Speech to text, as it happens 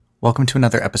Welcome to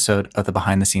another episode of the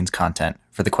behind-the-scenes content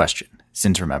for The Question,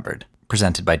 Sins Remembered,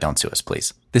 presented by Don't Sue Us,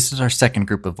 Please. This is our second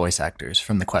group of voice actors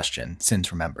from The Question,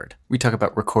 Sins Remembered. We talk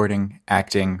about recording,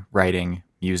 acting, writing,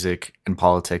 music, and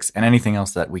politics, and anything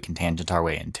else that we can tangent our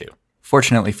way into.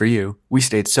 Fortunately for you, we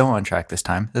stayed so on track this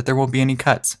time that there won't be any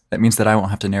cuts. That means that I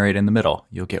won't have to narrate in the middle.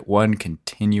 You'll get one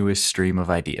continuous stream of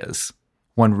ideas.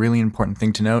 One really important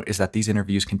thing to note is that these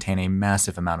interviews contain a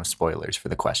massive amount of spoilers for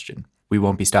The Question. We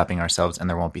won't be stopping ourselves, and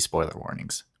there won't be spoiler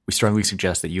warnings. We strongly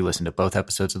suggest that you listen to both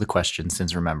episodes of The Question,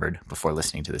 Sins Remembered, before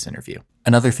listening to this interview.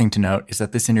 Another thing to note is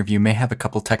that this interview may have a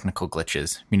couple technical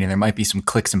glitches, meaning there might be some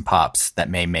clicks and pops that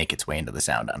may make its way into the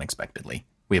sound unexpectedly.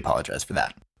 We apologize for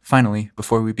that. Finally,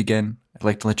 before we begin, I'd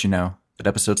like to let you know that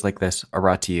episodes like this are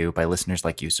brought to you by listeners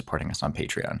like you supporting us on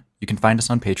Patreon. You can find us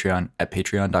on Patreon at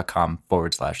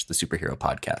patreon.com/The Superhero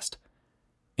Podcast.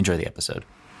 Enjoy the episode.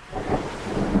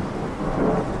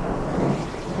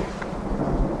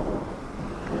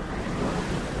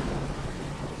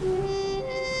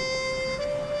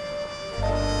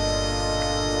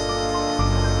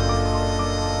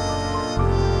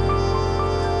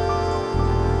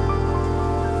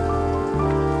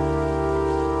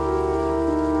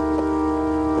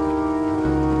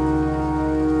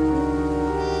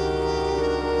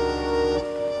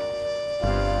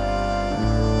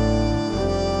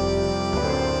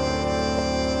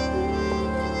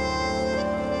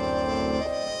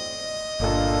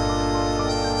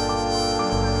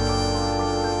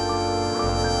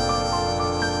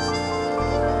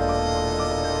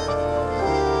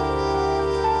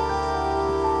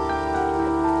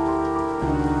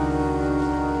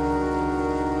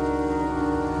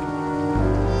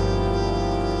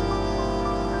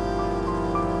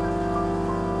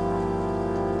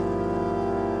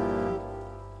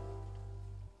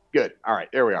 Good. All right.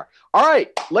 There we are. All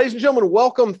right. Ladies and gentlemen,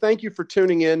 welcome. Thank you for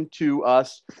tuning in to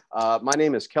us. My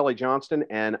name is Kelly Johnston,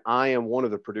 and I am one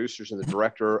of the producers and the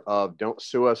director of Don't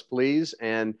Sue Us, Please.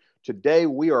 And today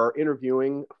we are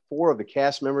interviewing 4 of the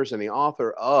cast members and the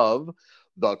author of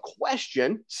The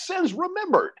Question, Sins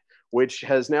Remembered, which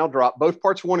has now dropped both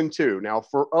parts 1 and 2. Now,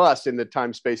 for us in the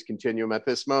time-space continuum at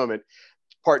this moment,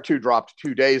 Part 2 dropped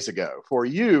 2 days ago. For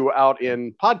you out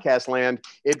in podcast land,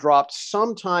 it dropped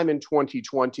sometime in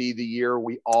 2020, the year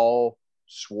we all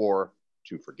swore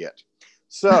to forget.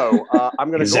 So I'm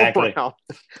going to go around.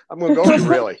 I'm going to go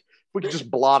really. If we could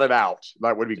just blot it out,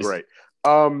 that would be great.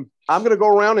 I'm going to go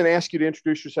around and ask you to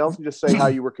introduce yourselves and just say how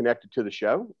you were connected to the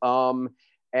show.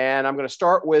 And I'm going to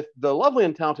start with the lovely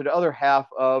and talented other half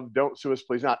of Don't Sue Us,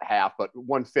 Please. Not half, but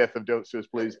 1/5 of Don't Sue Us,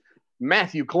 Please.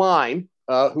 Matthew Klein,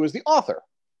 who is the author.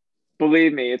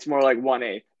 Believe me, it's more like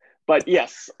 1/8. But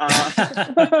yes.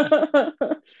 But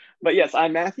yes,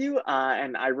 I'm Matthew,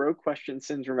 and I wrote Question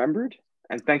Sins Remembered.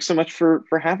 And thanks so much for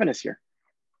having us here.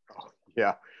 Oh,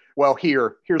 yeah. Well,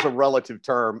 here's a relative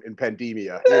term in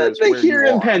pandemia. Here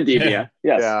in pandemia.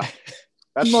 Yes. Yeah.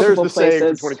 There's the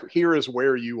saying for 23. Here is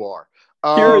where you are.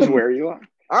 Here is where you are.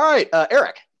 All right,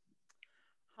 Eric.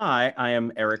 Hi, I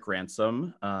am Eric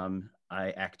Ransom.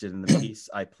 I acted in the piece.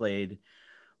 I played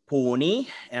Pony,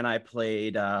 and I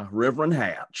played Reverend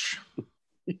Hatch.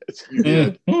 Yes, you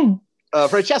did.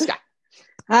 Francesca.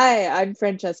 Hi, I'm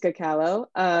Francesca Callow.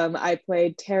 I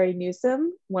played Terry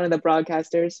Newsom, one of the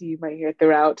broadcasters who you might hear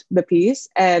throughout the piece,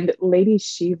 and Lady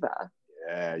Shiva.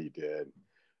 Yeah, you did.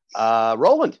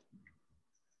 Roland.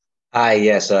 Hi,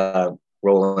 yes,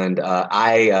 Roland.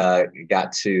 I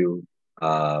got to,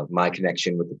 my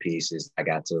connection with the piece is I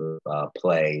got to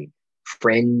play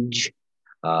Fringe,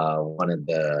 one of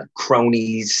the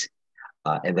cronies,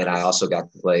 and then I also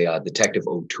got to play Detective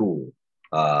O'Toole,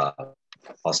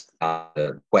 also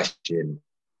the question,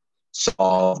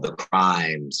 solve the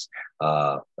crimes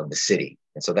of the city.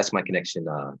 And so that's my connection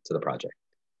to the project.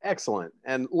 Excellent.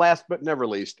 And last but never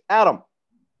least, Adam.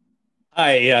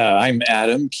 Hi, I'm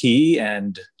Adam Key,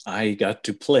 and I got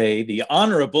to play the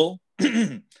Honorable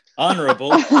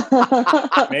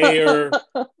Mayor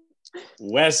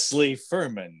Wesley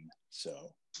Furman.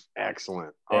 So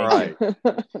excellent. All right.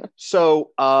 So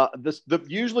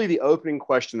usually the opening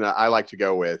question that I like to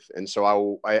go with, and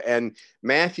so and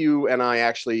Matthew and I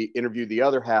actually interviewed the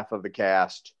other half of the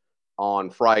cast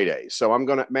on Friday. So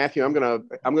Matthew, I'm gonna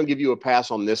give you a pass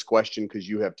on this question because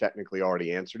you have technically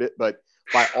already answered it, but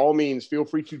by all means, feel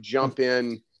free to jump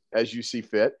in as you see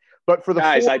fit. But for the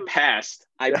guys, I passed.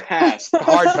 Hard pass.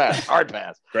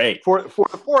 Great. For the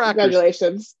 4 actors.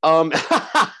 Congratulations.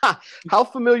 How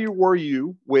familiar were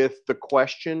you with The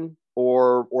Question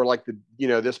or like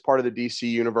this part of the DC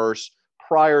universe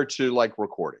prior to like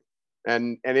recording?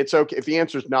 And it's okay if the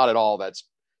answer is not at all. That's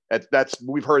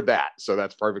we've heard that, so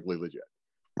that's perfectly legit.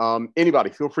 Anybody,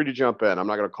 feel free to jump in. I'm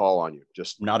not going to call on you.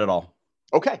 Just Not at all.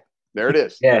 okay. There it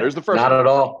is. Yeah, There's the first not one. at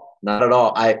all. Not at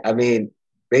all. I mean,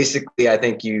 basically, I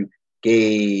think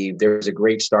there's a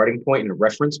great starting point and a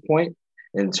reference point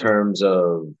in terms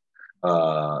of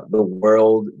the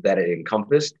world that it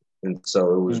encompassed. And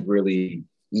so it was really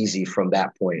easy from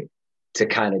that point to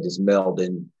kind of just meld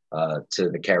in to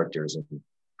the characters and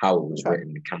how it was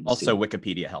written. To kind of Also,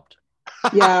 Wikipedia helped.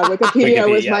 Yeah, Wikipedia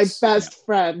was my yes. best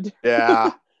friend.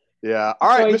 Yeah. Yeah. All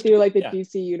right. Going Mr. through like the Yeah.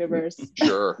 DC universe.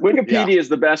 Sure. Wikipedia is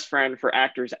the best friend for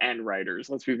actors and writers.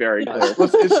 Let's be very clear.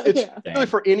 It's Yeah. really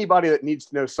for anybody that needs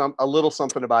to know a little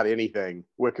something about anything.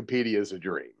 Wikipedia is a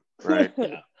dream, right?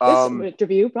 This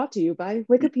interview brought to you by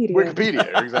Wikipedia.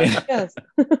 Wikipedia, exactly. Yes.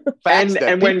 Facts that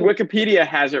And when people- Wikipedia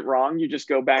has it wrong, you just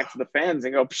go back to the fans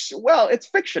and go, "Psh, well, it's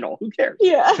fictional. Who cares?"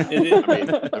 Yeah. It is.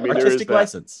 I mean, there is Artistic that.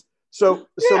 license. So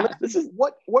Yeah, Matt, this is-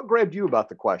 what grabbed you about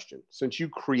the question since you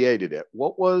created it?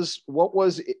 What was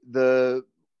it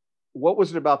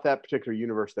about that particular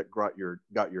universe that got your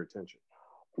attention?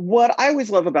 What I always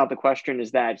love about the question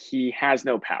is that he has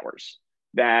no powers.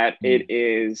 That it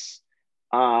is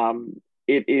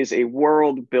a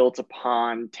world built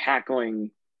upon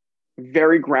tackling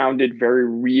very grounded, very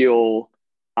real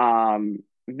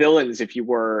villains, if you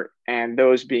were, and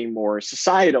those being more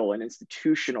societal and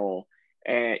institutional.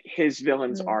 His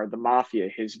villains are the mafia.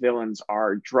 His villains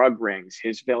are drug rings.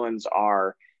 His villains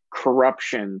are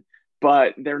corruption,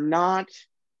 but they're not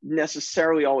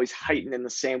necessarily always heightened in the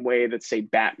same way that, say,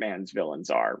 Batman's villains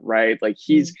are, right? Like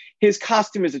his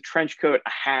costume is a trench coat, a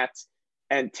hat,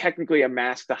 and technically a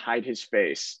mask to hide his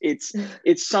face. It's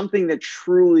something that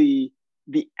truly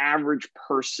the average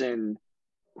person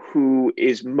who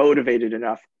is motivated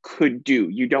enough could do.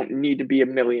 You don't need to be a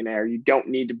millionaire. You don't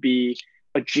need to be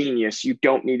a genius. You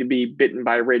don't need to be bitten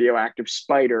by a radioactive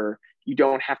spider. You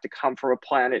don't have to come from a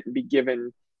planet and be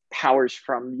given powers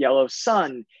from yellow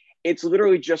sun. It's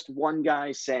literally just one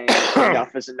guy saying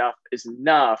enough is enough is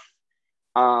enough.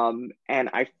 And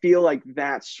I feel like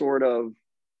that sort of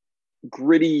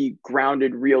gritty,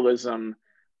 grounded realism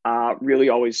really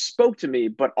always spoke to me.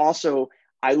 But also,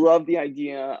 I love the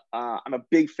idea. I'm a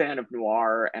big fan of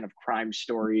noir and of crime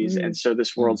stories. And so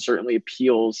this world certainly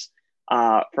appeals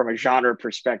from a genre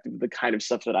perspective, the kind of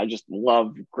stuff that I just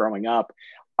loved growing up.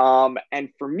 And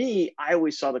for me, I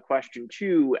always saw the question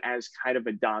too as kind of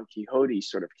a Don Quixote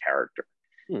sort of character.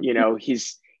 You know,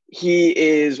 he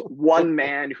is one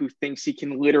man who thinks he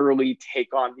can literally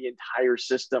take on the entire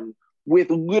system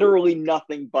with literally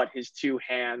nothing but his two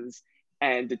hands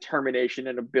and determination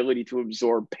and ability to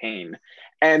absorb pain.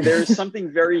 And there's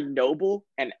something very noble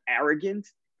and arrogant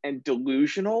and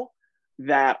delusional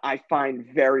that I find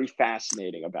very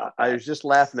fascinating about that. I was just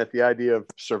laughing at the idea of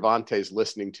Cervantes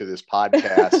listening to this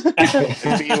podcast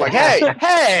and being like,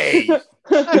 hey,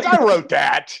 I wrote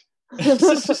that.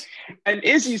 And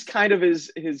Izzy's kind of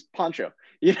his Pancho,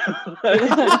 you know.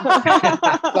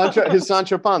 His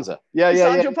Sancho Panza. Yeah.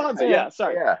 Sancho Panza, yeah,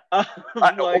 sorry. Yeah.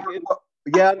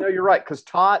 Yeah, no, you're right. Because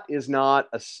Todd is a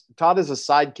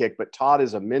sidekick, but Todd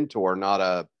is a mentor,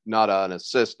 not an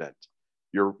assistant.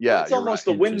 It's almost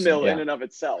right. a windmill in and of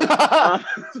itself.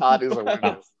 Todd is a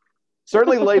windmill.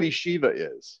 Certainly, Lady Shiva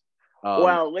is.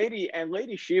 Well, Lady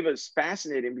Shiva is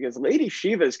fascinating because Lady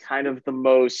Shiva is kind of the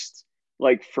most,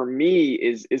 like, for me,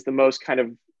 is the most kind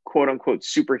of quote unquote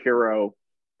superhero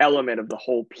element of the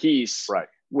whole piece, right?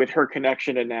 With her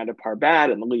connection to Nanda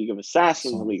Parbat and the League of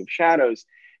Assassins, the League of Shadows.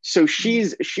 So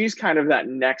she's kind of that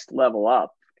next level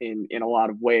up in a lot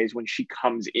of ways when she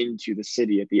comes into the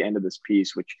city at the end of this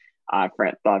piece, which I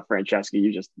thought, Francesca,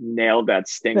 you just nailed that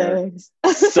stinger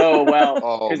so well.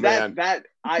 Oh man, that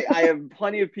I have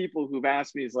plenty of people who've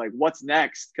asked me, is like, what's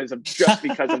next? Because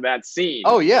of that scene.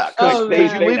 Oh yeah, because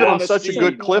you leave it on the such a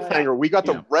good cliffhanger. We got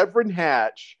the Yeah. Reverend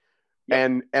Hatch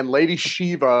and Lady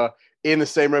Shiva in the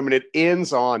same room, and it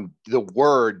ends on the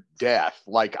word death.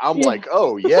 Like I'm like,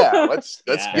 oh yeah, let's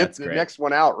Yeah, get the next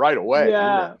one out right away.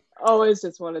 Yeah. Always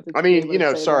just wanted to. I be mean, able you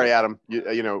know, to say sorry, that. Adam.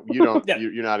 You know, you don't. Yeah.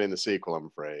 You're not in the sequel, I'm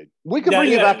afraid. We could Yeah,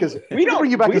 bring you yeah. back as we don't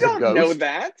ghost. know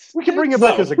that. We can bring you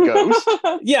back as a ghost.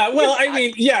 Yeah, well, I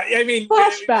mean,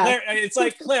 Flashback. It's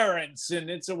like Clarence in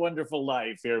It's a Wonderful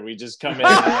Life. Here, we just come in.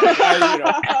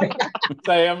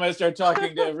 Say, I'm gonna start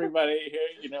talking to everybody here.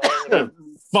 You know, I'm gonna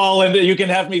fall into. You can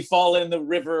have me fall in the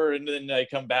river, and then I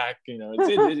come back. You know,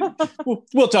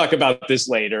 we'll talk about this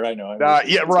later. I know.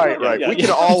 Yeah, right. Yeah, We can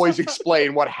always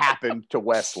explain what happened to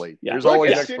Wesley. Yeah. There's Look,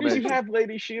 always as soon as you explanation. have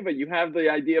Lady Shiva, you have the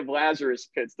idea of Lazarus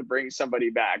pits to bring somebody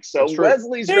back. So That's true.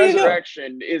 Wesley's There you go.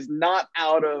 resurrection is not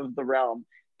out of the realm.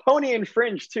 Pony and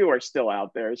Fringe too are still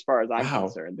out there, as far as I'm Wow.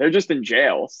 concerned. They're just in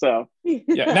jail. So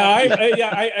Yeah. No,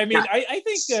 I mean, I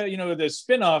think the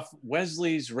spinoff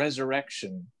Wesley's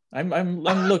Resurrection. I'm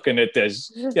looking at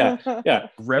this. Yeah.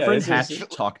 Reverend Yeah, this is- Hatch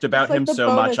talked about like him the so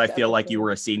much, bonus I feel like you episode.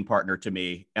 were a scene partner to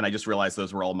me, and I just realized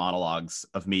those were all monologues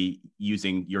of me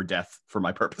using your death for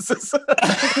my purposes.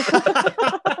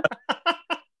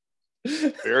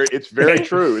 It's very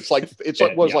true. It's like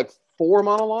like 4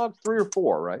 monologues, 3 or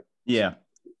 4, right? Yeah.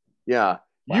 Yeah.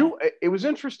 Wow. It was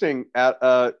interesting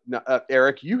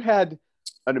Eric, you had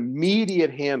an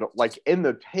immediate handle, like in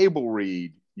the table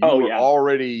read. You were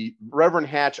already, Reverend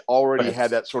Hatch already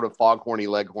had that sort of foghorny,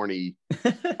 leghorny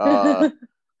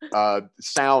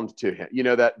sound to him,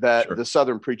 that Sure. the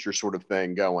Southern preacher sort of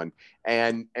thing going.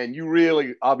 And you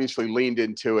really obviously leaned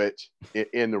into it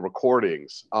in the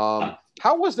recordings. How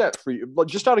was that for you?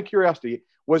 Just out of curiosity,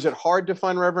 was it hard to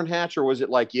find Reverend Hatch, or was it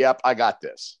like, yep, I got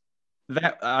this?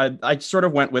 That I sort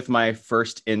of went with my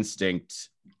first instinct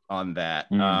on that.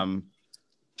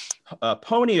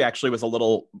 Pony actually was a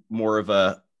little more of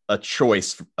a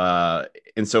choice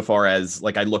insofar as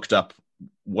like I looked up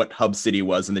what Hub City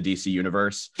was in the DC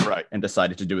universe, right, and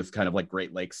decided to do with kind of like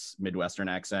Great Lakes Midwestern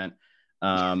accent.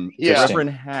 Yeah. Reverend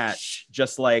Hatch,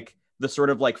 just like the sort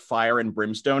of like fire and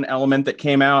brimstone element that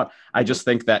came out, I just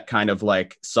think that kind of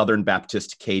like Southern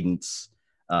Baptist cadence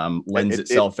lends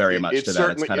itself very much to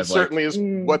that. It's kind of like, certainly is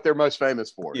what they're most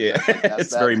famous for. yeah,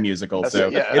 it's very musical. So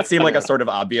it seemed like a sort of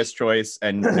obvious choice,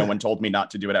 and no one told me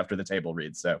not to do it after the table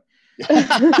read. So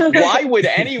why would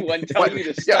anyone tell you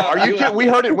to stop? Yeah, are you kidding? We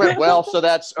heard it went well, so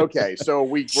that's okay. So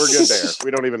we're good there.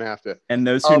 We don't even have to. And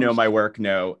those who know my work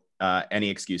know any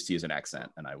excuse to use an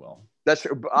accent, and I will.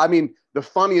 I mean, the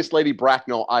funniest Lady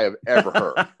Bracknell I have ever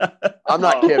heard. I'm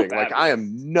not kidding. Like, I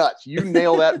am nuts. You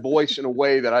nail that voice in a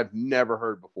way that I've never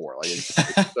heard before. Like, it's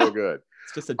so good.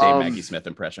 It's just a Dame Maggie Smith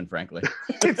impression, frankly.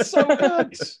 It's so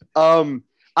good.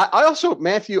 I also,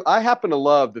 Matthew, I happen to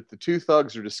love that the two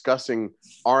thugs are discussing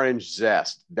orange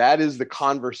zest. That is the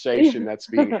conversation that's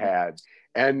being had.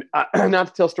 And not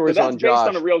to tell stories on Josh.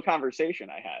 Based on a real conversation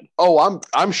I had. Oh,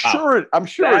 I'm sure. I'm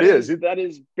sure it is. That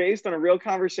is based on a real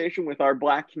conversation with our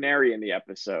Black Canary in the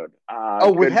episode.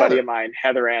 With good Heather. buddy of mine,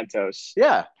 Heather Antos.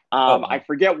 Yeah. I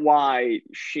forget why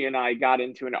she and I got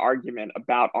into an argument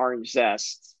about orange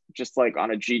zest, just like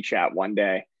on a G chat one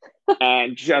day.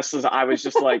 And just as I was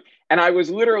just like, and I was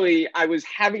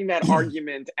having that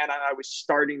argument, and I was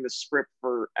starting the script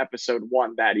for episode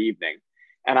 1 that evening.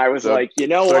 And I was like, you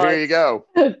know what? Here you go.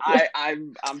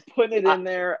 I'm putting it in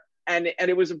there. And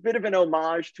it was a bit of an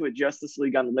homage to a Justice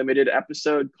League Unlimited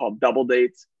episode called Double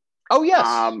Dates. Oh,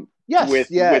 yes.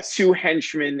 With 2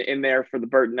 henchmen in there for the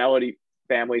Bertinelli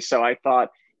family. So I thought,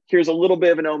 here's a little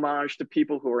bit of an homage to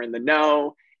people who are in the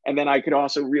know. And then I could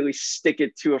also really stick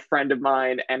it to a friend of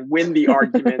mine and win the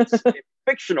arguments in the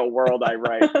fictional world I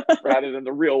write rather than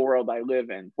the real world I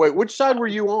live in. Wait, which side were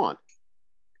you on?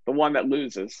 The one that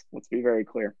loses. Let's be very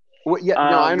clear. Well, yeah,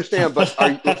 no, I understand,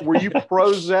 but were you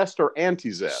pro zest or anti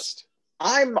zest?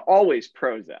 I'm always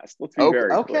pro zest. Let's be very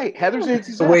clear. Okay, Heather's anti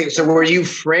zest. So wait, so were you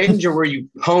Fringe or were you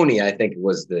Pony? I think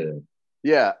was the.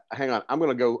 Yeah, hang on. I'm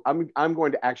going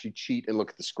to actually cheat and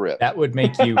look at the script. That would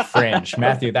make you Fringe,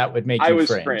 Matthew. That would make you I was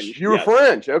Fringe. Fringe. You were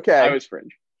Fringe. Okay, I was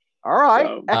Fringe. All right.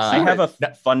 So, I excellent. have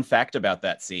a fun fact about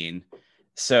that scene.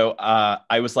 So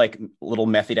I was like a little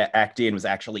method acting and was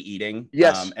actually eating.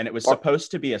 Yes. And it was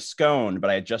supposed to be a scone, but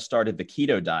I had just started the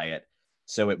keto diet.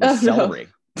 So it was celery.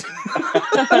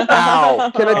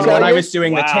 Wow. Can I And tell when you? I was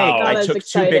doing the take, God, I that's took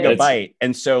too big a exciting. bite.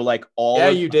 And so like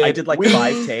you did. I did like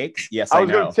 5 takes. Yes, I I was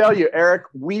going know. to tell you, Eric,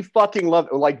 we fucking love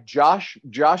it. Like Josh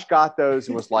got those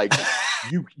and was like,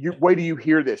 you wait till you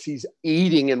hear this. He's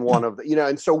eating in one of the,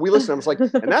 and so we listened. I was like,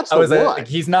 and that's I the was one. like,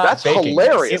 he's not. That's faking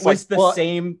hilarious. It was like, the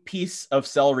same piece of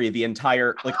celery the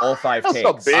entire, like all 5 That's a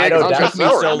takes. big I know, It that took me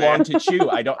celery, so man. long to chew.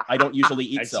 I don't usually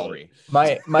eat Excellent.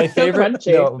 celery. My favorite.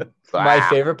 crunchy. No, my Wow.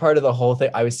 favorite part of the whole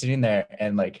thing. I was sitting there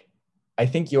and like, I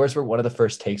think yours were one of the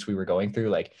first takes we were going through.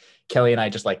 Like Kelly and I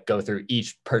just like go through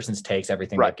each person's takes,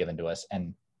 everything Right. they've given to us,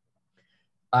 and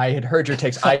I had heard your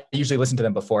takes. I usually listen to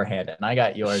them beforehand, and I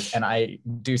got yours. And I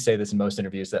do say this in most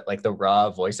interviews that like the raw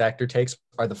voice actor takes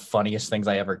are the funniest things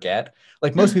I ever get.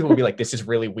 Like most people will be like, "This is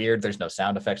really weird. There's no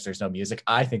sound effects. There's no music."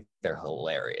 I think they're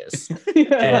hilarious.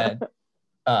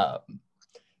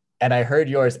 And I heard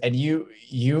yours, and you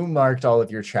marked all of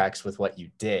your tracks with what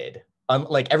you did.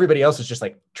 Like everybody else was just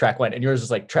like track 1, and yours was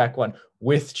like track 1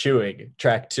 with chewing,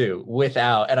 track 2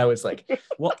 without. And I was like,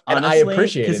 Well, And I honestly,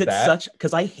 appreciated because it's that.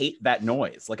 because I hate that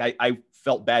noise. Like I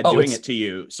felt bad doing it to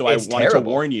you, so I wanted to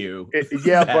warn you.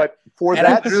 But for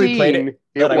that scene,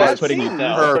 I was putting you through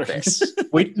perfect.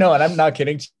 And I'm not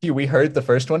kidding to you. We heard the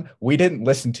first one. We didn't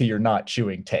listen to your not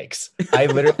chewing takes. I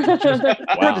literally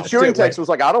The chewing takes was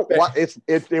like, I don't.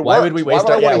 Why would we waste?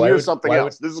 I want to hear something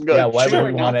else. This is good. Yeah, why would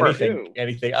we want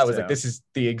anything? I was like, this is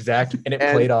the exact, and it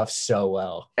played off so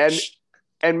well.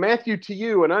 And Matthew, to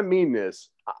you, and I mean this,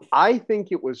 I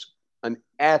think it was an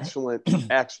excellent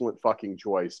fucking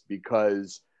choice,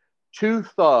 because two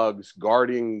thugs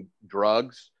guarding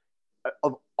drugs,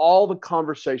 of all the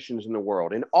conversations in the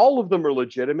world, and all of them are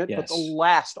legitimate, but the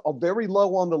last, very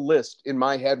low on the list in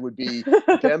my head, would be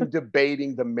them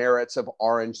debating the merits of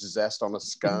orange zest on a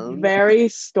scone. Very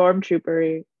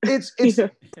stormtroopery. It's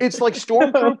like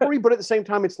stormtroopery, but at the same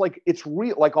time, it's like, it's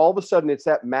real. Like, all of a sudden, it's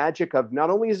that magic of, not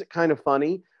only is it kind of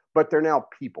funny, but they're now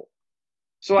people.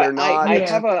 So I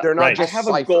have a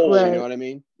goal. You know what I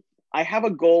mean? I have a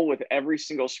goal with every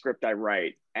single script I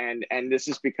write, and this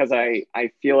is because I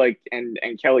feel like, and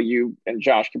Kelly, you and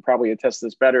Josh can probably attest to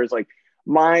this better, is like,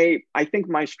 I think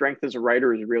my strength as a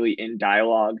writer is really in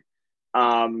dialogue,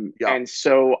 and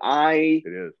so I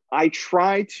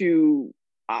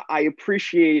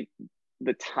appreciate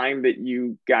the time that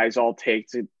you guys all take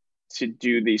to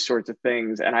do these sorts of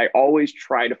things, and I always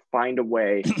try to find a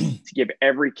way to give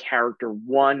every character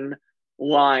one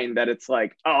line that it's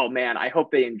like, oh man, I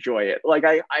hope they enjoy it. Like,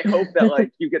 I hope that,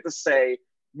 like, you get to say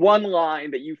one line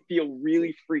that you feel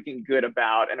really freaking good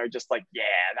about and are just like, yeah,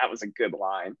 that was a good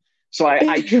line. So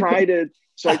I try to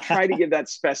give that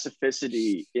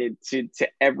specificity to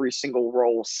every single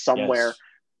role somewhere. Yes.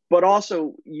 But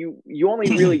also, you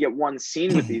only really get one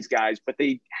scene with these guys, but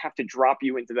they have to drop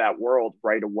you into that world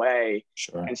right away.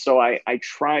 Sure. And so I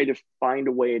try to find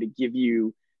a way to give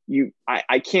you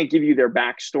I can't give you their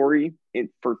backstory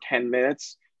for 10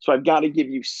 minutes. So I've got to give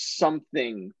you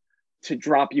something to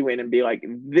drop you in and be like,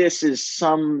 this is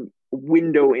some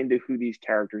window into who these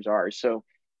characters are. So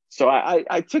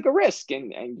I took a risk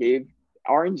and gave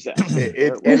Orange Zest.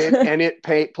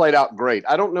 It played out great.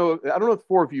 I don't know if the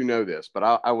four of you know this,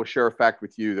 but I will share a fact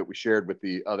with you that we shared with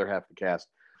the other half of the cast.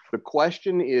 The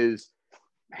question is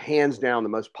hands down the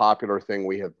most popular thing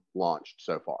we have launched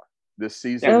so far this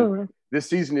season. Oh. This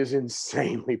season is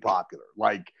insanely popular.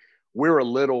 Like, we're a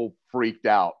little freaked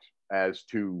out as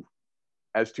to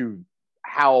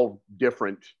how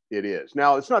different it is.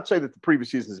 Now, it's not to say that the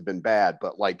previous seasons have been bad,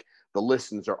 but like, the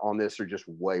listens on this are just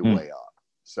way up.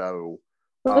 So,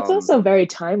 well, it's also very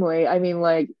timely. I mean,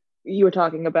 like, you were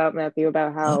talking about, Matthew,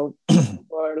 about how,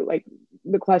 or like,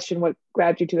 the question, what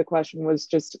grabbed you to the question was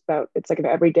just about, it's like an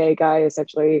everyday guy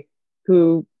essentially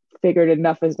who figured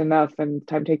enough is enough and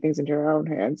time to take things into your own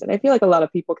hands. And I feel like a lot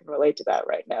of people can relate to that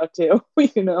right now too.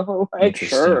 You know, like,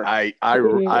 sure. I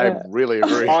really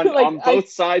agree. on both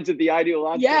sides of the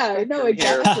ideological spectrum. No,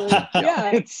 exactly.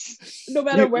 It's no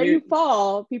matter where you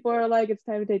fall, people are like, it's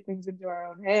time to take things into our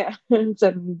own hands.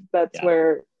 And that's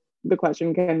where the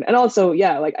question can, and also,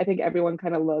 like, I think everyone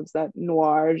kind of loves that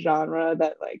noir genre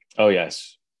that, like, oh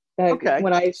yes.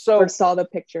 When I first saw the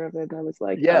picture of it, I was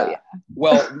like, oh, yeah.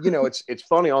 Well, you know, it's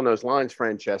funny on those lines,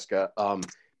 Francesca,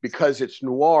 because it's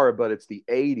noir, but it's the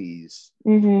 80s.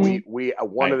 Mm-hmm. We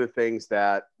one of the things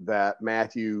that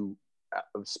Matthew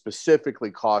specifically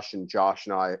cautioned Josh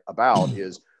and I about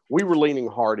is we were leaning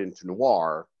hard into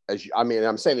noir.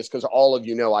 I'm saying this because all of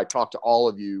you know, I talked to all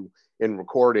of you in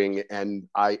recording, and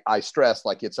I stress,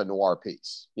 like, it's a noir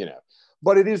piece, you know.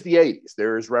 But it is the 80s.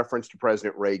 There is reference to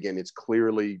President Reagan. It's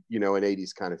clearly, you know, an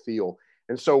 80s kind of feel.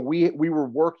 And so we were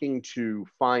working to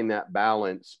find that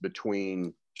balance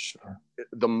between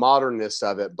the modernness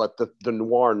of it, but the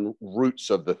noir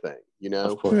roots of the thing, you know?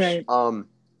 Of course. Right.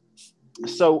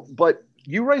 But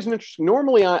you raise an interesting,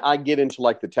 normally I get into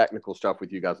like the technical stuff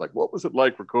with you guys, like, what was it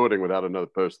like recording without another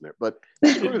person there? But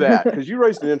screw that, because you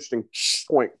raised an interesting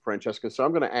point, Francesca. So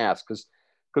I'm going to ask, because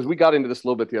we got into this a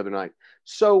little bit the other night.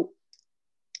 So,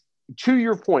 to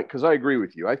your point, because I agree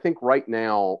with you, I think right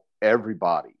now,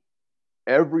 everyone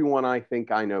I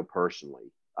think I know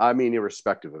personally, I mean,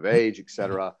 irrespective of age,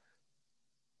 etc.,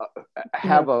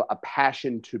 have a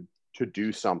passion to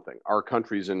do something. Our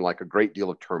country's in like a great deal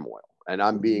of turmoil, and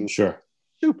I'm being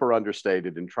super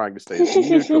understated and trying to stay as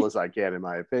neutral as I can in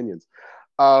my opinions.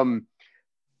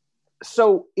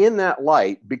 So in that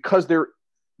light, because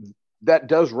that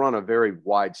does run a very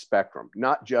wide spectrum,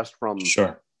 not just from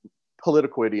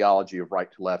political ideology of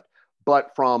right to left,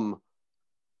 but from,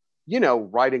 you know,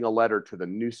 writing a letter to the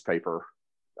newspaper.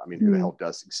 I mean, who the hell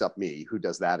does, except me, who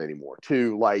does that anymore?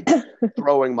 To like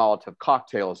throwing Molotov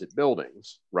cocktails at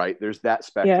buildings, right? There's that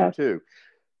spectrum too.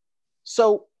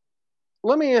 So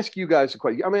let me ask you guys a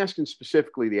question. I'm asking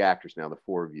specifically the actors now, the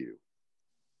four of you.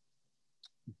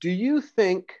 Do you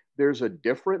think there's a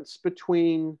difference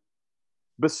between,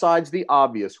 besides the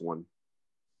obvious one,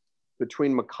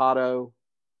 between Mikado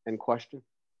and Question?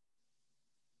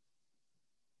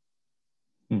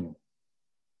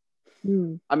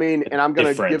 I mean, and I'm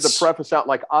going to give the preface out,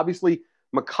 like, obviously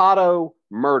Mikado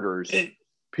murders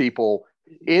people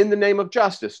in the name of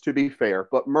justice, to be fair,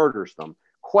 but murders them.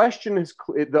 Question is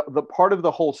the part of the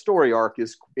whole story arc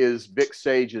is Vic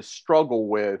Sage's struggle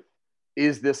with,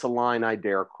 is this a line I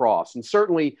dare cross? And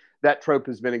certainly that trope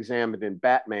has been examined in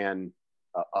Batman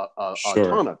a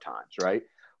ton of times, right?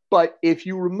 But if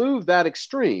you remove that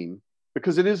extreme,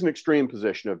 because it is an extreme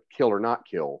position of kill or not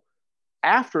kill,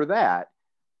 after that,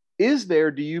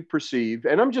 do you perceive,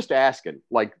 and I'm just asking,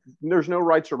 like, there's no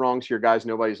rights or wrongs here, guys.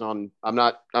 Nobody's on,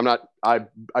 I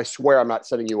swear I'm not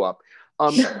setting you up.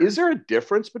 Is there a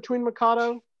difference between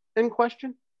Mikado and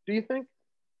Question, do you think?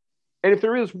 And if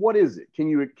there is, what is it? Can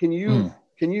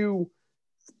you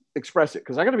express it?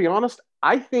 Because I got to be honest,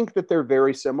 I think that they're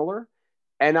very similar,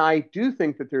 and I do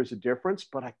think that there's a difference,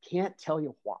 but I can't tell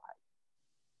you why.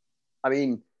 I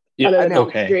mean,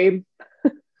 okay.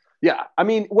 Yeah, I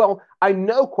mean, well, I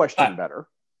know Question better.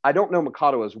 I don't know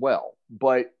Mikado as well,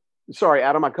 but sorry,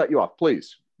 Adam, I cut you off.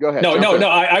 Please go ahead. No.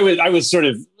 I was sort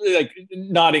of like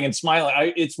nodding and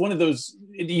smiling. It's one of those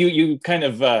you kind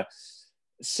of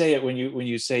say it when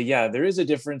you say, yeah, there is a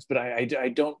difference, but I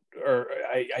don't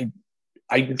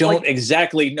like,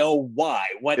 exactly know why.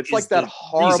 What it's is like that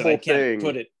horrible thing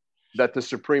put it that the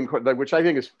Supreme Court, which I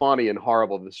think is funny and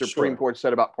horrible, the Supreme Court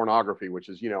said about pornography, which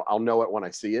is, I'll know it when I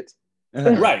see it.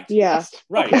 Right. Yeah.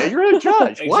 Right. Okay, you're a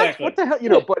judge. Exactly. What the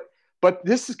hell? But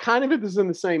this is kind of in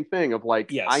the same thing of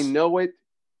like, yes. I know it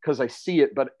because I see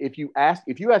it. But if you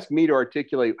ask me to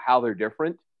articulate how they're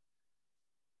different,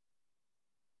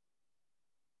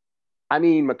 I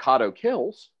mean, Mikado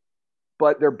kills,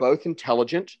 but they're both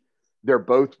intelligent. They're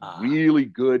both really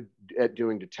good at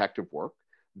doing detective work.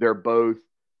 They're both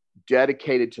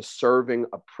dedicated to serving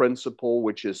a principle,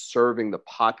 which is serving the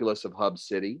populace of Hub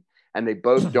City. And they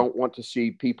both don't want to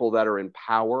see people that are in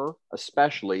power,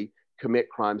 especially, commit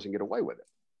crimes and get away with it.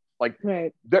 Like,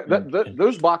 right.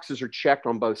 Those boxes are checked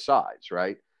on both sides,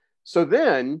 right? So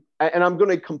then, and I'm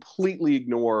going to completely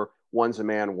ignore one's a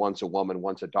man, one's a woman,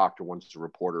 one's a doctor, one's a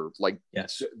reporter. Like,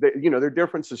 yes, they're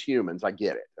different as humans. I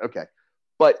get it. Okay.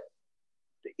 But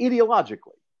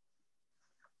ideologically,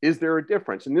 is there a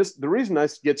difference? And the reason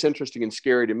this gets interesting and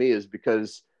scary to me is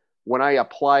because when I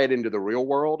apply it into the real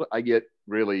world, I get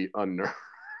really unnerved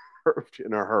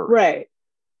in a hurry. Right.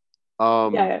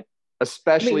 Yeah.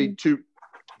 Especially to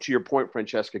your point,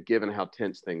 Francesca, given how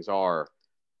tense things are,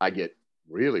 I get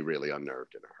really, really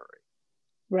unnerved in a hurry.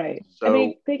 Right. So, I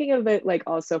mean, thinking of it like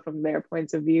also from their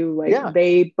points of view, like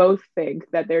they both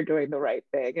think that they're doing the right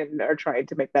thing and are trying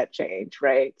to make that change,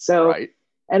 right? So,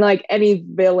 and like any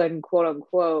villain, quote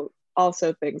unquote,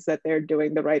 also thinks that they're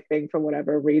doing the right thing for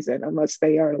whatever reason, unless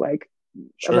they are like,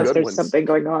 unless there's something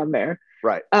going on there.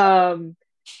 Right.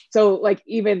 So like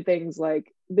even things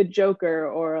like the Joker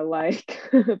or like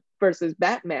versus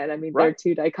Batman, I mean, they're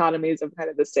two dichotomies of kind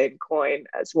of the same coin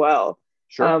as well.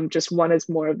 Sure. Just one is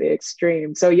more of the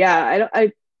extreme. So yeah,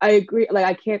 I agree. Like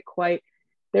I can't quite,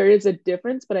 there is a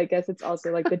difference, but I guess it's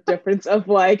also like the difference of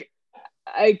like,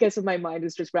 I guess in my mind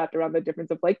is just wrapped around the difference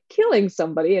of like killing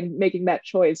somebody and making that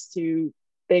choice to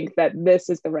think that this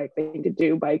is the right thing to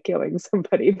do by killing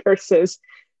somebody versus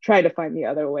trying to find the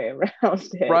other way around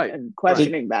it and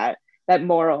questioning that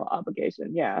moral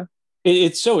obligation. Yeah.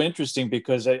 It's so interesting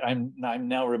because I'm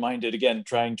now reminded again,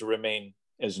 trying to remain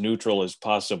as neutral as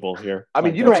possible here. I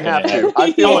mean, you don't have to.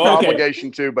 I feel an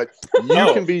obligation to, but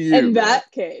you can be you. In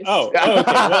that case. Okay.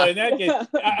 Well, in that case,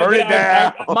 burn it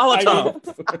down. Molotov.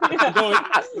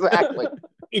 Exactly.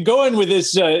 Going with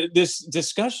this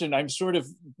discussion,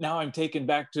 I'm taken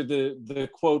back to the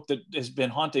quote that has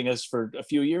been haunting us for a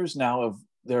few years now of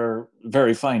there are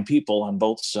very fine people on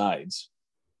both sides.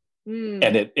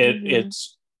 And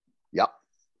it's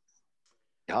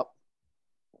Yep.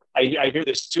 I hear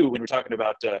this too when we're talking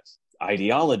about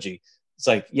ideology. It's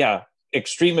like, yeah,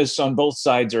 extremists on both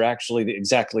sides are actually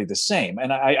exactly the same.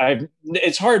 And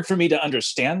it's hard for me to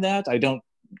understand that. I don't,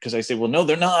 because I say, well, no,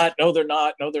 they're not. No, they're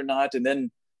not. No, they're not. And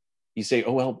then you say,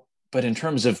 oh, well, but in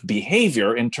terms of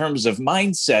behavior, in terms of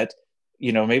mindset,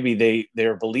 maybe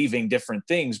they're believing different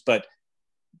things, but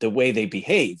the way they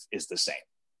behave is the same.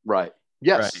 Right.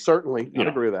 Yes, certainly. I'd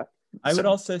agree with that. I would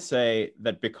also say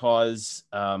that because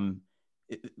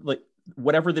like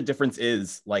whatever the difference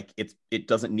is, like it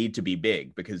doesn't need to be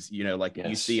big because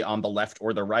you see on the left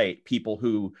or the right people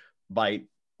who by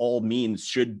all means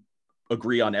should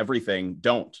agree on everything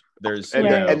don't. There's and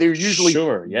they're usually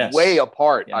way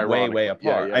apart. Way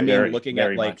apart. I mean, looking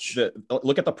at like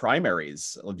look at the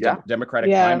primaries,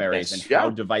 Democratic primaries, and how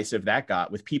divisive that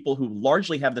got with people who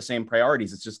largely have the same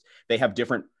priorities. It's just they have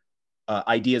different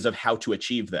ideas of how to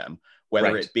achieve them,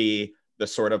 whether it be the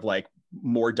sort of like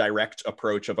more direct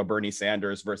approach of a Bernie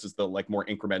Sanders versus the like more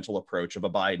incremental approach of a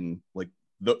Biden.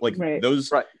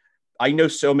 Those. Right. I know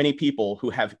so many people who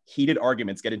have heated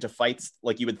arguments, get into fights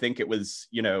like you would think it was,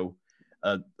 you know,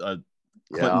 a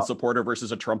Clinton supporter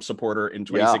versus a Trump supporter in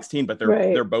 2016, but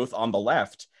they're both on the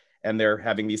left and they're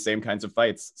having these same kinds of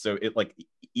fights. So it like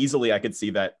easily I could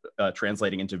see that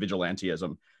translating into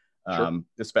vigilantism,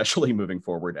 especially moving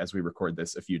forward as we record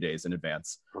this a few days in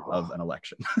advance of an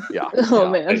election.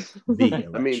 Man. The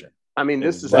election. I mean,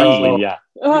 this is actually, you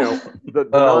know, the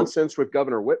nonsense with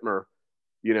Governor Whitmer.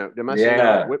 You know, am I saying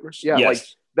that right? Whitmer? Yeah, like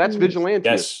that's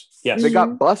vigilantism. Yes. They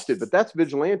got busted, but that's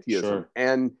vigilantism. Sure.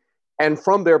 And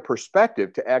from their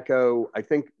perspective, to echo, I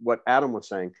think what Adam was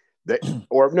saying,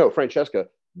 Francesca,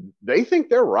 they think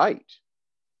they're right.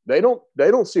 They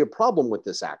don't see a problem with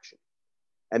this action,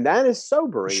 and that is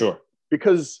sobering. Sure.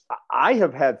 Because I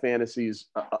have had fantasies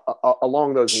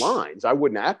along those lines. I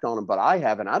wouldn't act on them, but I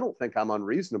have, and I don't think I'm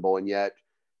unreasonable. And yet,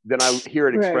 then I hear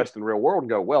it expressed in the real world and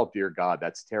go, "Well, dear God,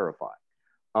 that's terrifying."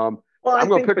 I'm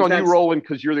going to pick on you, Roland,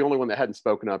 because you're the only one that hadn't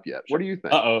spoken up yet. What do you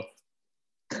think?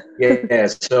 Yeah.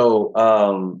 So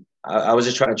I was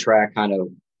just trying to track kind of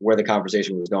where the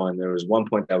conversation was going. There was one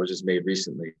point that was just made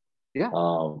recently.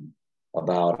 About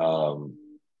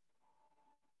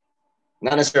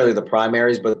not necessarily the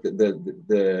primaries, but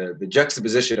the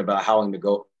juxtaposition about how to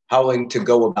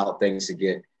go about things to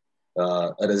get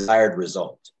a desired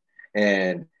result.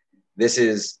 And this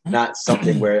is not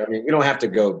something where, I mean, we don't have to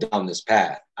go down this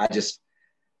path. I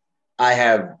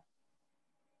have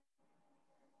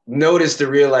noticed the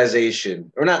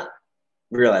realization, or not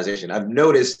realization, I've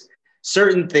noticed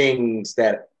certain things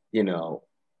that, you know,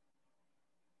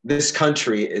 this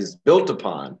country is built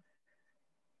upon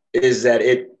is that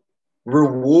it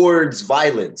rewards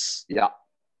violence. Yeah.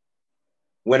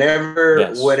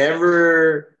 Whenever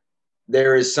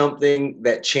there is something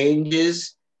that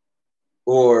changes,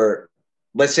 or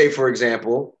let's say, for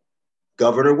example,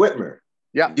 Governor Whitmer.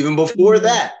 Yeah. Even before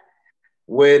that,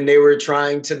 when they were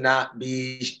trying to not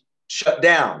be shut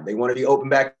down, they wanted to be open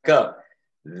back up.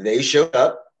 They showed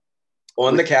up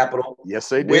on the Capitol. Yes,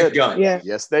 they did. With guns. Yeah.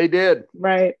 Yes, they did.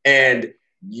 Right. And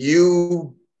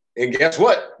guess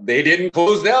what? They didn't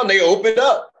close down. They opened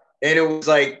up. And it was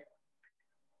like,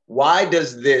 why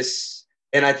does this?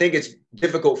 And I think it's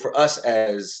difficult for us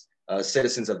as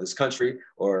citizens of this country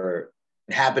or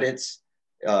inhabitants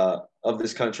of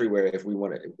this country, where if we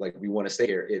want to stay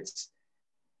here, it's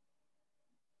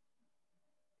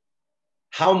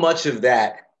how much of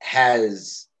that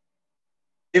has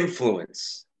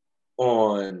influence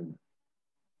on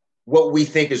what we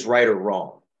think is right or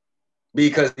wrong.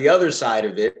 Because the other side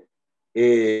of it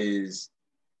is,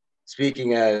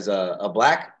 speaking as a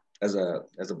black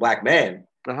man,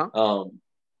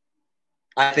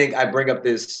 I think I bring up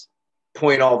this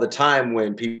point all the time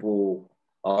when people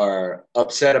are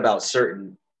upset about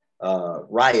certain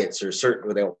riots or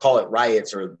they'll call it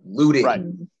riots or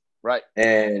looting. Right.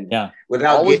 And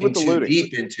without always getting too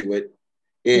deep into it,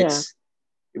 it's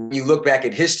when you look back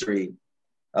at history,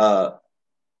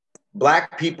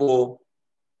 Black people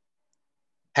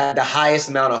had the highest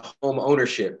amount of home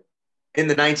ownership in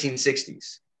the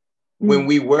 1960s when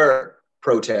we were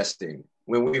protesting,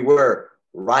 when we were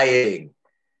rioting.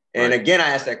 And again,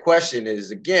 I ask that question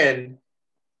is, again,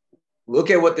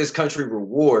 look at what this country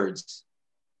rewards.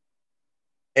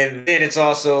 And then it's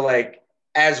also like,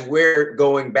 as we're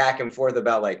going back and forth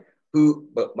about like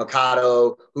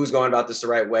Mikado, who's going about this the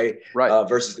right way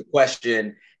versus the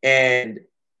question. And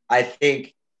I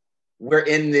think we're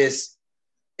in this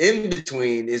in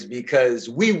between is because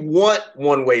we want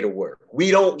one way to work.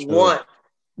 We don't want,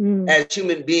 as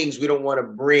human beings, we don't want to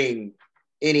bring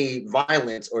any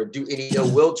violence or do any ill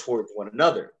will towards one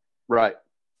another. Right.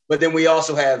 But then we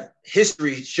also have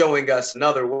history showing us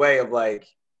another way of like,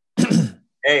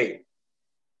 hey,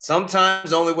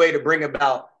 sometimes the only way to bring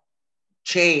about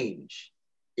change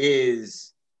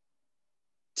is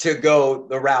to go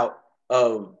the route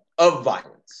of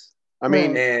violence. I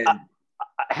mean, and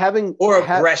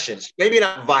aggression. Maybe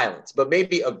not violence, but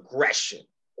maybe aggression.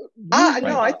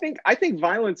 No, I think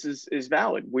violence is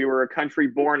valid. We were a country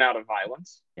born out of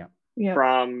violence. Yeah.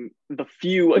 From the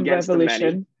few against the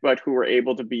many, but who were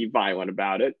able to be violent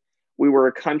about it. We were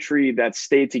a country that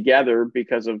stayed together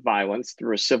because of violence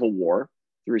through a civil war.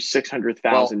 through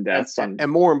 600,000 deaths. And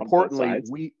more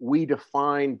importantly, we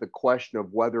defined the question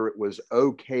of whether it was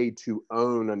okay to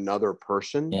own another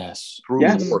person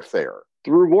through warfare.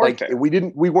 Through warfare.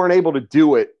 Like, we weren't able to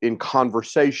do it in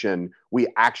conversation. We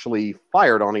actually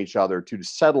fired on each other to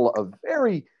settle a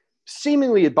very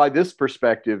seemingly, by this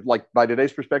perspective, like by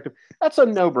today's perspective, that's a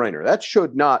no-brainer. That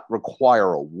should not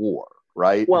require a war,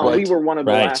 right? Well, we were one of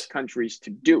the last countries to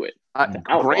do it.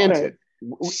 Granted.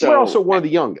 We're also one of the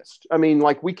youngest. I mean,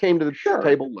 like, we came to the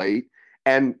table late,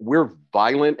 and we're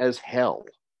violent as hell.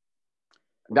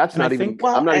 That's not even.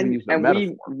 I'm not even using a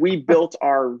metaphor. We built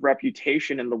our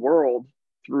reputation in the world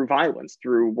through violence,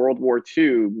 through World War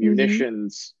II,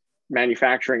 munitions,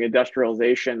 manufacturing,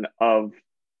 industrialization of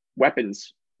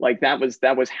weapons. Like, that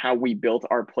was how we built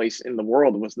our place in the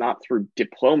world. It was not through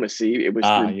diplomacy. It was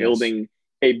through building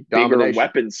a bigger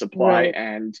weapons supply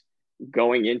and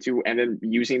going into and then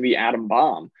using the atom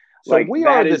bomb. So like,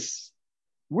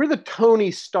 we're the Tony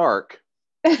Stark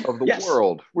of the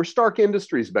world. We're Stark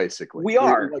Industries, basically. We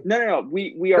are. No.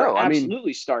 We are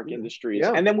absolutely Stark Industries.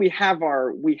 Yeah. And then we have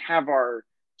our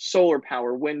solar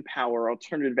power, wind power,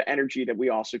 alternative energy that we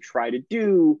also try to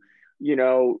do,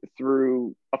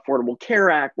 through Affordable Care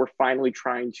Act. We're finally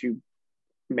trying to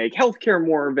make healthcare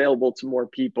more available to more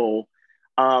people.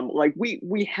 Like,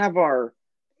 we have our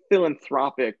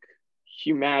philanthropic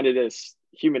humanist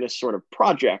sort of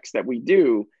projects that we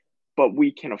do, but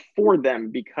we can afford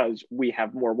them because we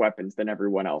have more weapons than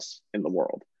everyone else in the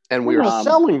world. And we are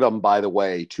selling them, by the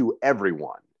way, to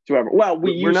everyone. Well,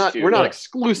 we're not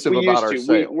exclusive about our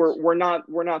sales. We're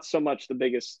not so much the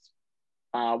biggest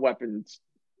weapons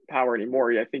power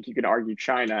anymore. I think you could argue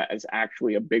China as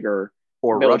actually a bigger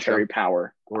military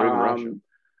power. Or Russia.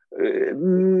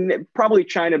 Probably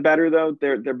China better, though.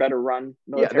 They're better run.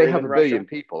 Yeah, they have a billion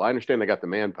people. I understand they got the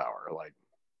manpower. Like,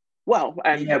 well, but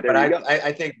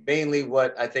I think mainly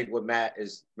what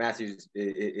Matthew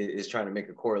is trying to make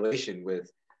a correlation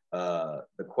with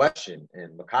the question,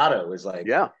 and Mikado is like,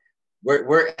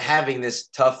 we're having this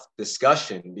tough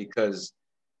discussion because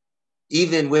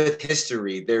even with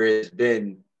history,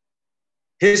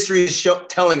 history is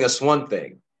telling us one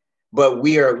thing, but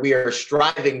we are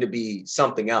striving to be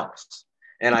something else.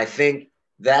 And I think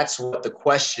that's what the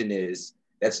question is.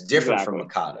 That's different from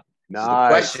Mikado. Nice.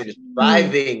 So the question is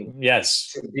striving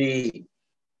to be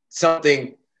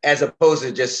something as opposed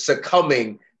to just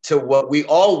succumbing to what we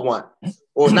all want,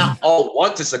 or not all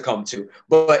want to succumb to,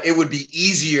 but it would be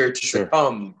easier to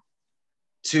succumb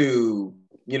to,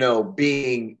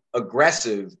 being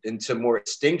aggressive into more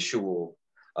instinctual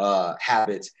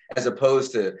habits, as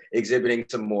opposed to exhibiting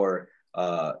some more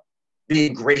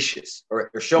being gracious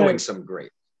or showing some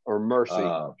grace or mercy.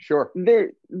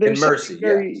 There's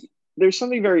mercy. There's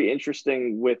something very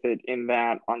interesting with it, in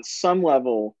that on some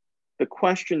level, the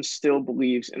question still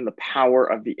believes in the power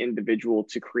of the individual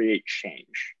to create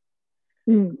change.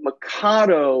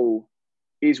 Mikado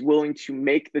is willing to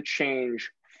make the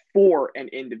change for an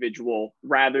individual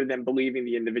rather than believing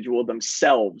the individual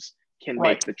themselves can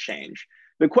make the change.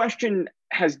 The question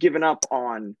has given up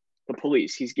on the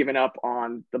police. He's given up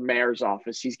on the mayor's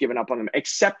office. He's given up on them,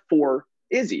 except for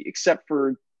Izzy, except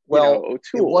for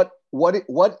O'Toole.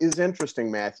 What is interesting,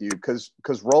 Matthew? Because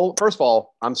first of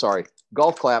all, I'm sorry,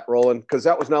 golf clap, Roland, because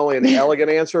that was not only an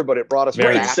elegant answer, but it brought us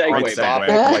back on topic.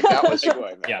 Like, that was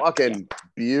fucking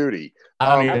beauty.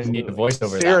 I don't even need the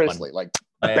voiceover. Seriously,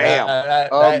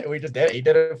 bam. We just did it. He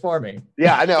did it for me.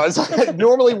 Yeah, I know. It's like,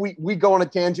 normally we go on a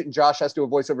tangent and Josh has to do a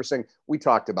voiceover saying, we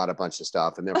talked about a bunch of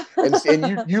stuff. And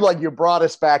you brought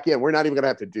us back in. We're not even going to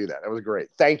have to do that. That was great.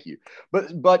 Thank you.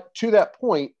 But to that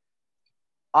point,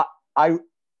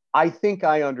 I think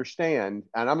I understand,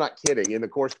 and I'm not kidding. In the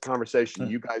course of the conversation,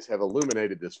 you guys have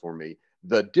illuminated this for me.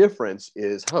 The difference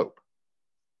is hope.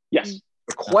 Yes.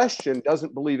 The question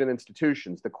doesn't believe in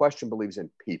institutions. The question believes in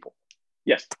people.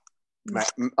 Yes.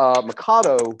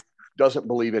 Mikado doesn't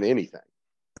believe in anything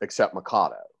except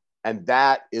Mikado. And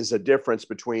that is a difference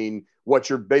between what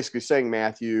you're basically saying,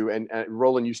 Matthew, and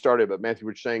Roland, you started, but Matthew,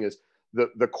 what you're saying is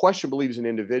the question believes in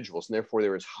individuals, and therefore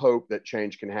there is hope that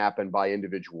change can happen by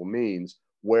individual means.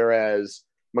 Whereas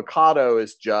Mikado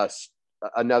is just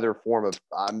another form of,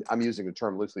 I'm using the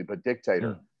term loosely, but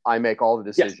dictator. I make all the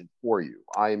decisions for you.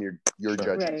 I am your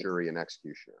judge, and jury, and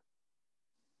executioner.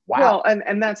 Wow. Well,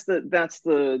 and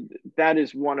that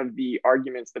is one of the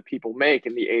arguments that people make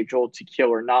in the age-old to kill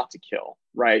or not to kill,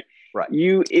 right? Right.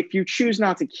 If you choose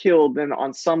not to kill, then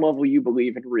on some level you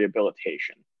believe in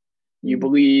rehabilitation. You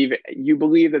believe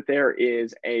that there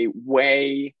is a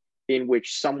way in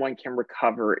which someone can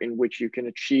recover, in which you can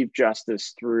achieve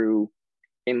justice through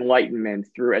enlightenment,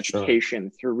 through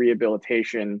education, through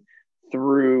rehabilitation,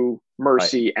 through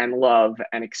mercy and love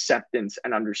and acceptance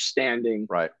and understanding.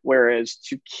 Right. Whereas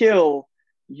to kill,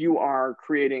 you are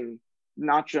creating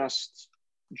not just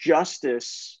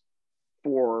justice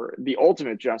for the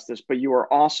ultimate justice, but you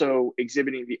are also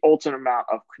exhibiting the ultimate amount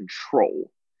of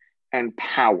control and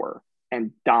power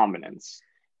and dominance.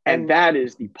 And that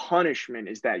is the punishment,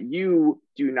 is that you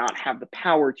do not have the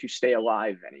power to stay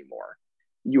alive anymore.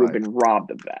 You have been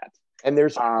robbed of that. And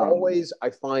there's always,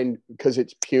 I find, because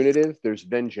it's punitive, there's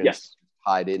vengeance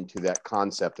tied into that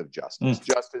concept of justice.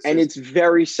 Justice, and it's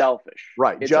very selfish.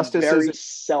 Right. It's justice a very is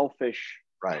selfish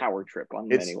power trip on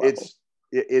many levels.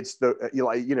 It's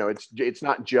it's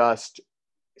not just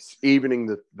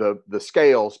evening the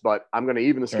scales, but I'm going to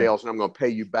even the scales and I'm going to pay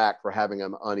you back for having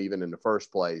them uneven in the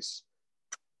first place.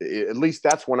 At least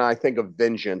that's when I think of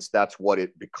vengeance. That's what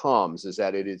it becomes, is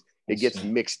that it gets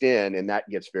mixed in, and that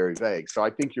gets very vague. So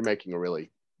I think you're making a really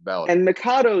valid. And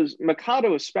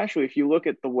Mikado, especially if you look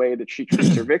at the way that she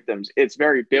treats her victims, it's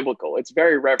very biblical. It's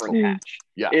very Reverend Hatch.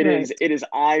 Yeah, it is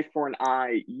eye for an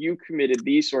eye. You committed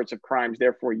these sorts of crimes,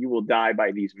 therefore you will die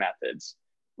by these methods.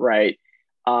 Right.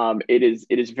 It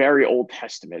is very Old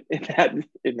Testament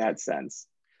in that sense.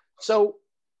 So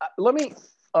let me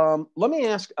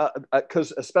ask,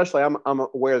 because especially I'm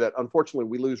aware that unfortunately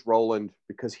we lose Roland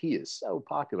because he is so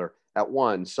popular at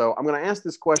one. So I'm going to ask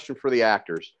this question for the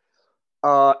actors,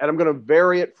 and I'm going to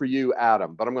vary it for you,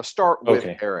 Adam. But I'm going to start with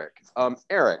Eric.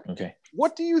 Eric,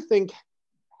 what do you think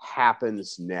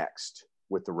happens next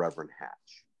with the Reverend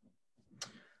Hatch?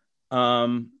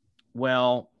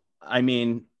 Well, I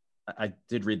mean, I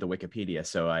did read the Wikipedia,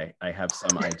 so I have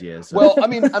some ideas. Well, I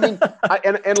mean,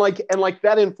 and like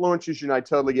that influences you, and I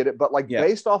totally get it. But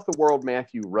based off the world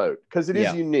Matthew wrote, because it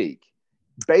is unique,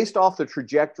 based off the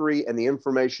trajectory and the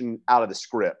information out of the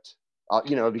script, if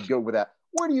you go with that,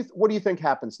 what do you think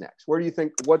happens next?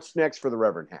 What's next for the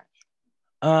Reverend Hatch?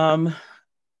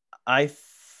 I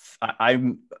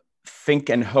think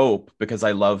and hope, because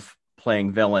I love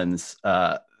playing villains,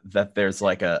 that there's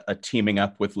like a teaming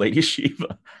up with Lady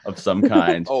Shiva of some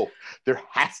kind. Oh, there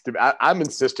has to be. I'm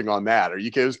insisting on that. Are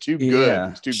you kidding? It was too good. Yeah.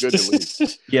 It's too good to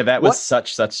leave. Yeah, that was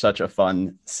such a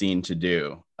fun scene to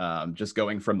do. Just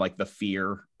going from like the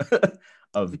fear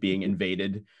of being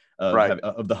invaded,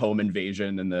 of the home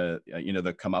invasion and the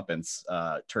the comeuppance,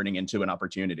 turning into an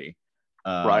opportunity.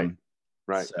 Right.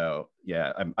 So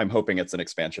yeah, I'm hoping it's an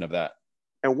expansion of that.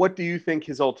 And what do you think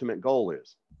his ultimate goal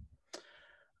is?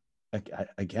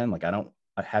 Again,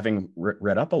 having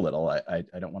read up a little, I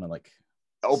don't want to like.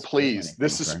 Oh, please!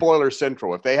 This is spoiler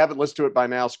central. If they haven't listened to it by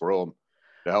now, screw them.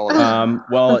 The hell.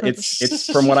 Well,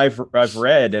 it's from what I've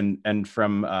read and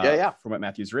from what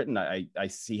Matthew's written. I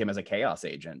see him as a chaos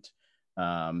agent.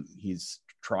 He's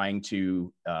trying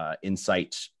to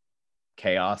incite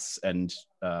chaos and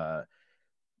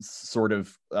sort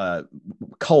of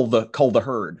cull the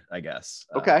herd, I guess.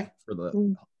 For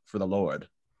the Lord.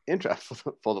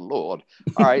 For the Lord.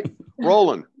 All right,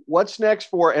 Roland, what's next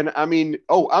for? And I mean,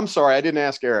 I'm sorry, I didn't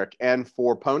ask Eric. And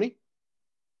for Pony,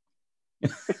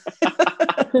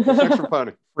 what's next for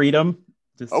Pony? Freedom.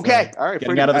 Just, all right, getting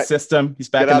freedom. Out of the system. He's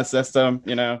back in the system.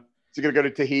 Is he gonna go to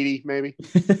Tahiti, maybe?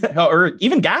 Or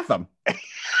even Gotham.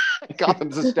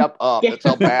 Gotham's a step up. That's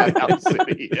how bad our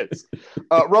city is.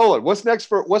 Roland, what's next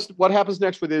for? What happens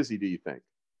next with Izzy? Do you think?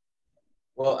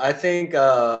 Well, I think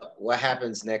what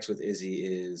happens next with Izzy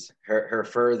is her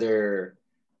further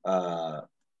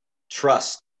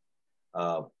trust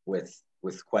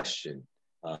with Question.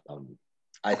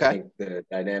 I think the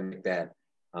dynamic that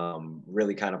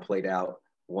really kind of played out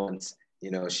once,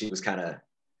 she was kind of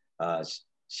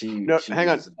hang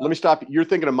on. Let me stop you. You're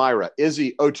thinking of Myra.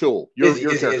 Izzy O'Toole. Your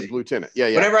character's Lieutenant. Yeah.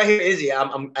 Whenever I hear Izzy,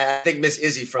 I think Miss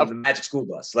Izzy from the Magic School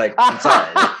Bus. Like, I'm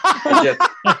sorry.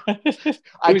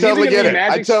 I totally get it.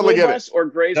 I totally get it. Or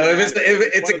Grey's If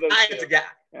it's a guy, it's a guy.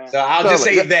 Yeah. So I'll just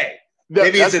say they.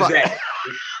 Maybe it's a they.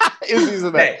 Izzy's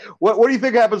a they. What do you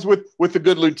think happens with the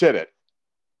good lieutenant?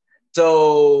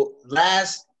 So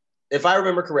if I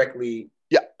remember correctly,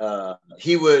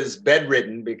 he was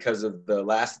bedridden because of the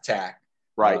last attack.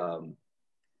 Right.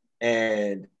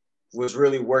 And was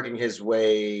really working his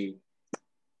way.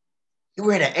 You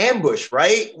were in an ambush,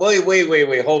 right?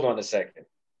 Wait. Hold on a second.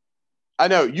 I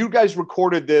know you guys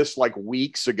recorded this like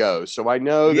weeks ago, so I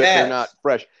know that they're not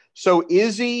fresh. So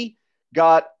Izzy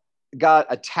got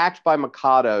attacked by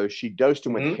Mikado. She dosed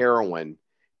him with heroin.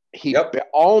 He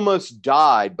almost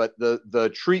died, but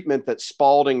the treatment that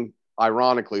Spaulding,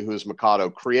 ironically, who is Mikado,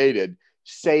 created,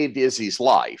 saved Izzy's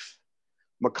life.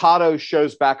 Mikado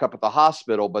shows back up at the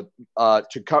hospital, but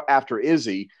to come after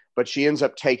Izzy, but she ends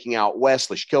up taking out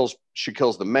Wesley. She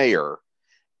kills the mayor,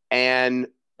 and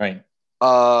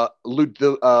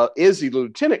Izzy, the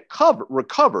lieutenant,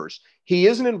 recovers. He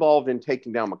isn't involved in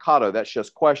taking down Mikado. That's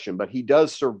just question, but he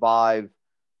does survive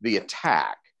the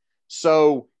attack.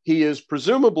 So he is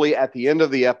presumably at the end of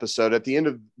the episode, at the end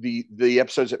of the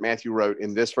episodes that Matthew wrote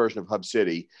in this version of Hub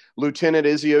City, Lieutenant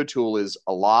Izzy O'Toole is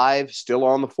alive, still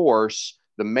on the force.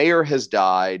 The mayor has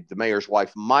died. The mayor's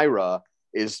wife, Myra,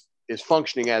 is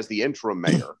functioning as the interim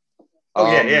mayor.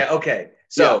 Okay.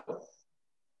 So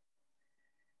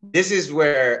this is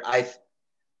where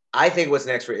I think what's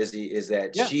next for Izzy is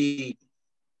that he.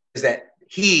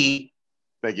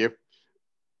 Thank you.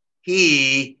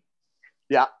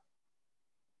 Yeah.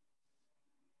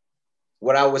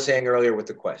 What I was saying earlier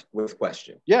with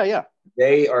question. Yeah.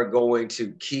 They are going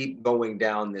to keep going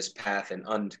down this path and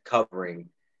uncovering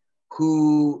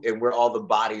who and where all the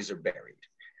bodies are buried.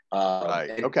 Right.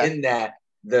 And okay. in that,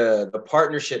 the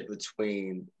partnership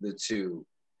between the two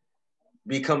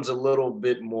becomes a little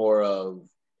bit more of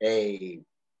a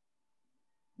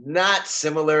not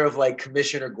similar of like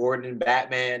Commissioner Gordon and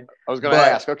Batman. I was going to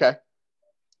ask. Okay.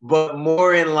 But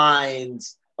more in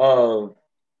lines of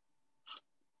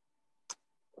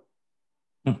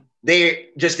they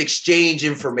just exchange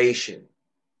information.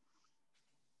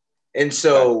 And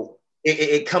so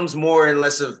it comes more and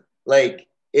less of like,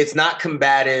 it's not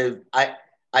combative.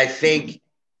 I think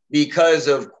because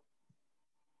of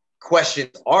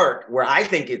Question's arc, where I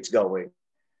think it's going,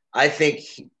 I think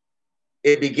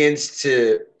it begins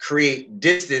to create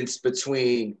distance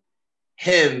between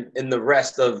him and the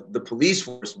rest of the police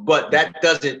force, but that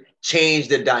doesn't change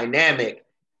the dynamic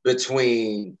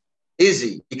between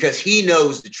Izzy because he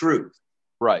knows the truth.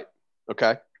 Right.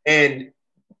 Okay. And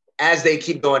as they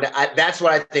keep going, that's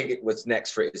what I think what's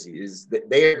next for Izzy is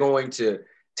that they are going to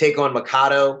take on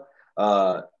Mikado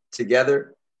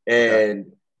together.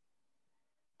 And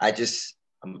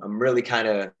I'm really kind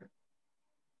of.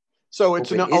 So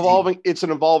it's an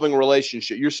evolving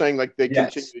relationship. You're saying like they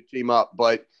continue to team up,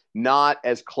 but not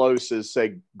as close as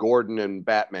say Gordon and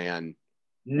Batman.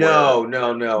 No.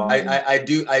 I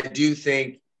do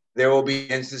think there will be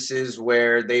instances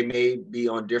where they may be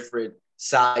on different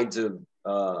sides of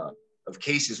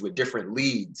cases with different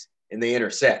leads and they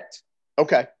intersect.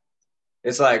 Okay.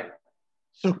 It's like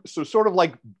so sort of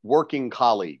like working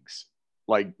colleagues.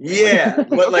 But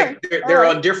like they're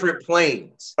on different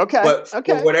planes. Okay. But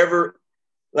for whatever,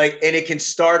 like, and it'll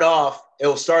start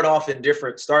off in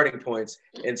different starting points,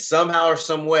 and somehow or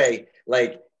some way,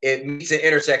 like it meets an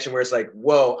intersection where it's like,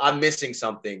 whoa, I'm missing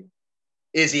something.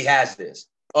 Izzy has this.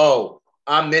 Oh,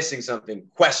 I'm missing something.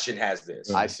 Question has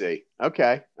this. I see.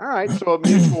 Okay. All right. So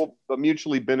a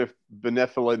mutually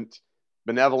benevolent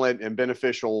and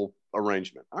beneficial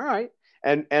arrangement. All right.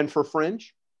 And for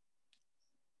Fringe?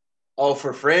 Oh,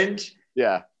 for Fringe?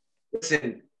 Yeah.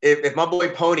 Listen, if my boy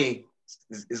Pony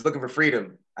is looking for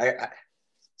freedom, I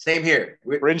same here.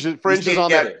 Fringe is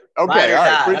on that. Okay, all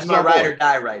right. That's my ride or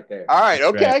die right there. All right,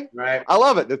 okay. Right. I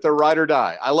love it that they're ride or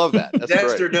die. I love that. That's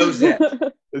Zester great. knows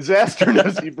that. Zester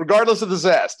knows, regardless of the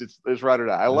zest, it's ride or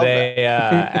die. I love that. They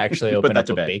actually opened up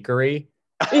a bakery.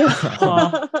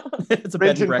 It's a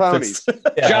bed and breakfast.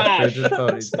 Josh,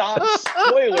 stop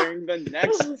spoiling the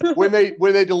next. When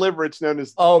they deliver, it's known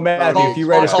as. Oh man, if you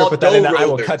write a script with that in it, I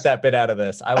will cut that bit out of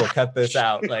this. I will cut this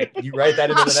out. Like you write that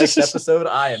into the next episode,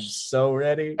 I am so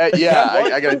ready. I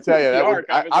got to tell you,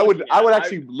 I would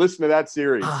actually listen to that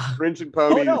series. Fringe and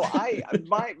Pony. Oh no,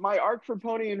 my arc for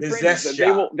Pony and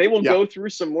Fringe, they will go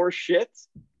through some more shit,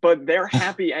 but their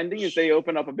happy ending is they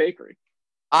open up a bakery.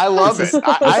 I love it.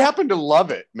 I happen to love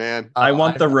it, man. I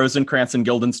want the Rosencrantz and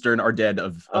Guildenstern are dead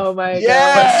of oh my god.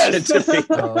 Yes!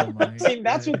 See,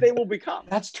 that's what they will become.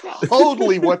 That's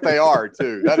totally what they are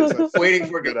too. That is waiting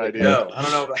for a good idea. No, I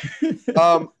don't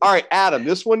know. All right, Adam,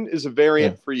 this one is a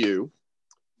variant for you.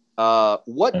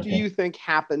 What do you think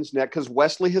happens next? Because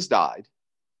Wesley has died.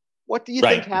 What do you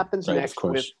think happens next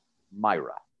with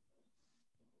Myra?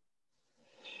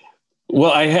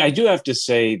 Well, I do have to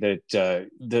say that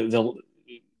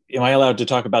am I allowed to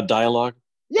talk about dialogue?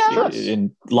 Yes.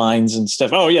 In lines and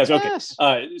stuff. Oh, yes. Okay. Yes.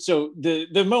 So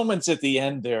the moments at the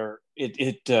end there,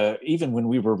 it even when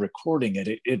we were recording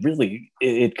it, it really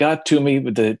got to me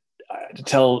with to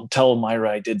tell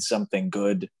Myra I did something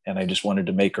good and I just wanted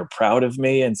to make her proud of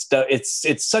me and stuff.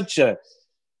 It's such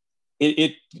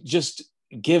it just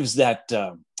gives that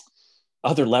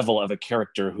other level of a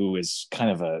character who is kind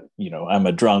of I'm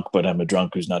a drunk, but I'm a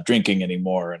drunk who's not drinking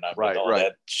anymore. And I've got all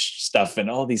that stuff and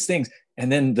all these things.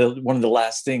 And then one of the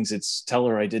last things, it's tell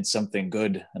her I did something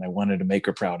good and I wanted to make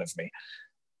her proud of me.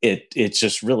 It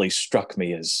just really struck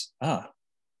me as,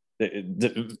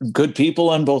 the good people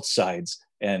on both sides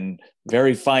and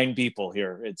very fine people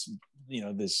here. It's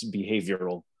this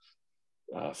behavioral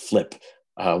flip.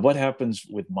 What happens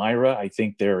with Myra? I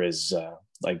think there is,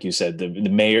 like you said, the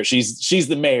mayor. She's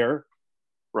the mayor,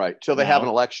 right? Till they have an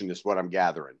election, is what I'm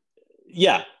gathering.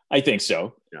 Yeah, I think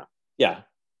so. Yeah.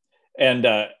 And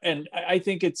I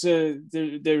think it's there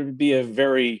would be a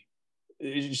very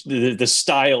the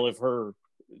style of her,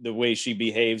 the way she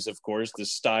behaves, of course, the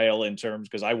style in terms,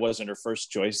 because I wasn't her first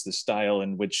choice, the style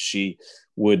in which she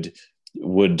would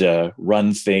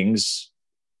run things.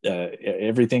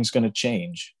 Everything's going to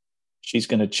change. She's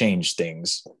going to change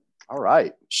things. All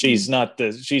right. She's not.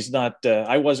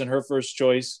 I wasn't her first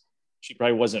choice. She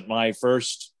probably wasn't my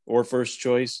first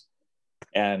choice,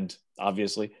 and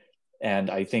obviously, and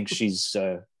I think she's.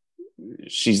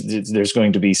 There's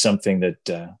going to be something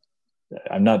that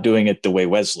I'm not doing it the way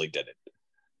Wesley did it.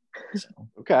 So.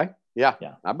 Okay. Yeah.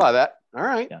 I buy that. All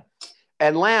right. Yeah.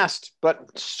 And last, but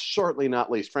certainly not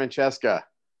least, Francesca.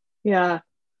 Yeah.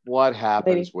 What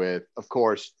happens with, of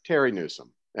course, Terry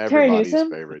Newsom, everybody's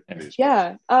favorite newspaper.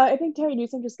 Yeah. I think Terry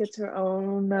Newsom just gets her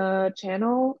own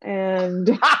channel, and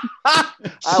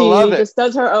she just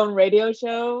does her own radio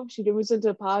show. She moves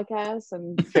into podcasts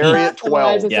and Terry at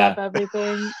 12. Up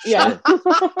everything. Yeah.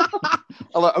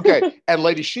 Okay. And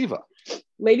Lady Shiva.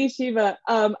 Lady Shiva.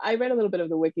 I read a little bit of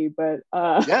the wiki, but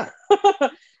yeah.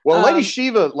 Well, Lady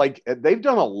Shiva, like, they've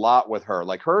done a lot with her.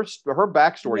 Like, her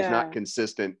backstory is not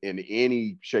consistent in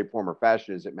any shape, form, or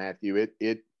fashion, is it, Matthew?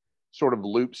 It sort of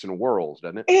loops and whirls,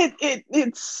 doesn't it?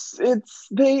 It's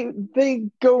they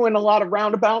go in a lot of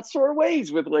roundabout sort of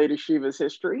ways with Lady Shiva's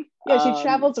history. Yeah, she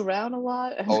travels around a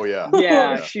lot. Oh yeah.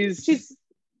 Yeah, she's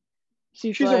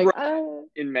like,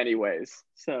 in many ways.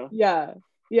 So yeah.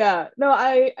 No,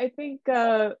 I think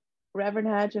Reverend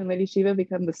Hatch and Lady Shiva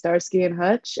become the Starsky and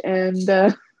Hutch, and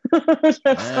which is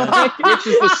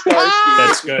the Starsky.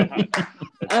 That's good.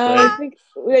 I think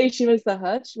Lady Shiva's the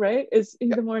Hutch, right? Is he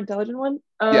the more intelligent one?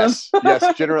 Yes.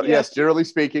 Generally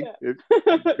speaking,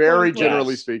 very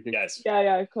generally speaking. Yes.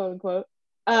 Yeah, quote unquote.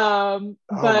 Oh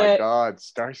my God,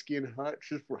 Starsky and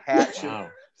Hutch, Hatch. Wow.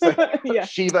 Yeah.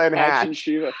 Shiva and Hatch.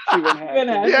 Shiva and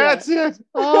Hatch. Yeah, that's it.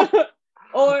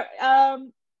 Or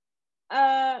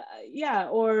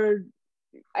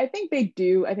I think they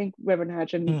do. I think Reverend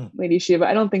Hatch and Lady Shiva,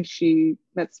 I don't think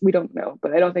we don't know,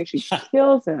 but I don't think she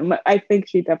kills him. I think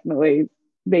she definitely,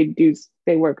 they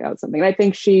work out something. I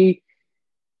think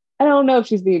I don't know if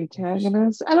she's the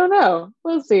antagonist. I don't know.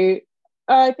 We'll see.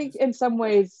 I think in some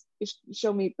ways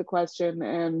she'll meet the question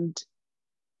and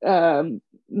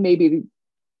maybe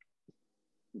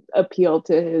appeal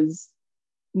to his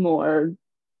more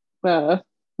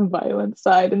violent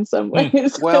side in some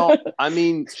ways. Well, I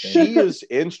mean, she is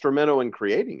instrumental in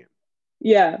creating it.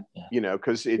 Yeah.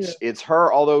 Because it's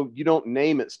her, although you don't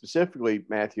name it specifically,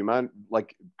 Matthew.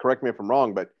 Correct me if I'm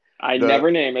wrong, but I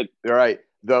never name it. All right.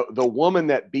 The woman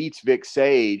that beats Vic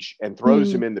Sage and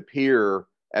throws him in the pier,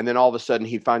 and then all of a sudden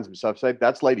he finds himself safe,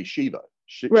 that's Lady Shiva.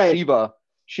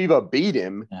 Shiva beat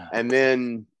him, and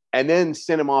then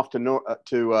sent him off to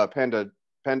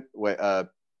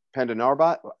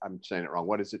Pandanarbat. I'm saying it wrong.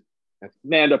 What is it?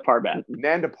 Nanda Parbat.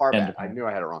 Nanda Parbat. I knew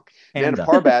I had it wrong. Nanda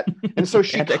Parbat. And so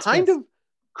she kind of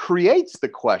creates the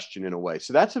question in a way.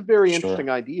 So that's a very interesting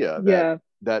idea.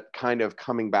 That kind of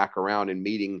coming back around and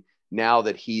meeting now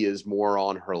that he is more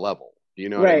on her level. Do you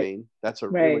know what I mean? That's a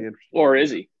really interesting. Or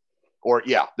is he? Or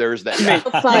there's that.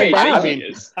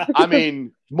 I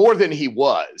mean, more than he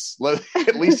was.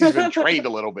 At least he's been trained a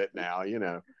little bit now.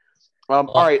 All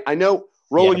right. I know.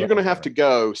 Roland, you're going to have to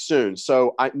go soon.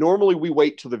 So normally we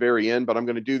wait till the very end, but I'm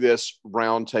going to do this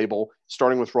round table,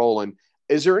 starting with Roland.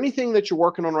 Is there anything that you're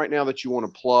working on right now that you want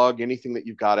to plug? Anything that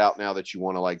you've got out now that you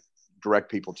want to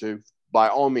direct people to? By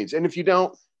all means. And if you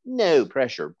don't, no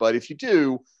pressure. But if you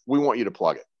do, we want you to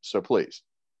plug it. So please.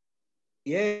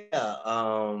 Yeah.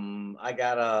 I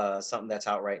got something that's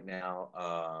out right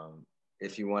now.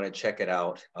 If you want to check it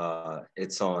out,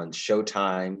 it's on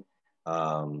Showtime.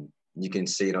 You can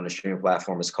see it on the streaming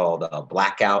platform. It's called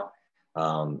Blackout.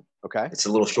 Okay. It's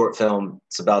a little short film.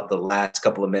 It's about the last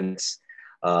couple of minutes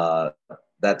that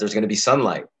there's going to be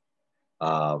sunlight.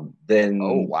 Then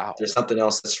there's something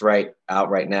else that's out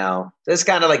right now. It's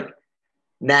kind of like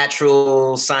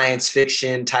natural science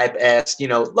fiction type esque,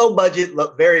 low budget,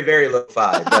 very, very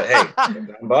low-fi. But hey, I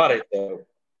bought it though.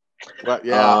 But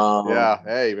yeah.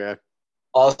 Hey, man.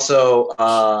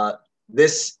 Also,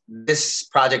 this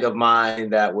project of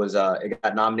mine that was it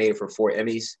got nominated for 4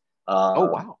 Emmys. Oh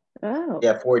wow! Oh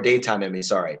yeah, 4 daytime Emmys.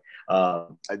 Sorry,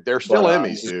 they're still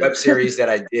Emmys. Dude. Web series that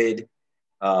I did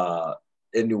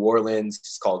in New Orleans.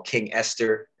 It's called King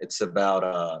Esther. It's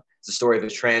about it's the story of a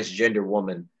transgender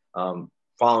woman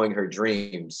following her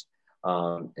dreams.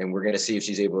 And we're going to see if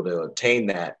she's able to obtain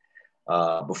that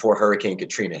before Hurricane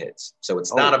Katrina hits. So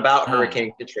it's not about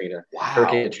Hurricane Katrina. Wow.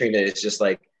 Hurricane Katrina is just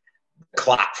like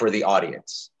clap for the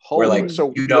audience. Holy, we're like, so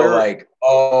like,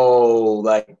 oh,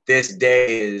 like this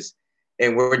day is,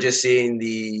 and we're just seeing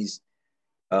these,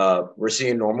 we're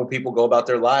seeing normal people go about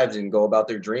their lives and go about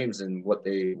their dreams and what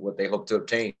they hope to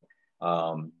obtain.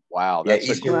 Wow. That's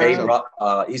Issa Rae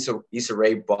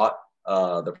bought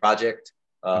the project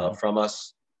from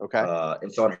us. Okay.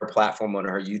 It's on her platform, on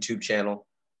her YouTube channel.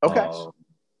 Okay.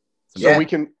 So we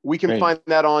can find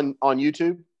that on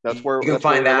YouTube. That's where you can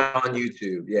find that on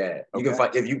YouTube. Yeah. You can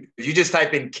find if you just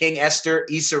type in King Esther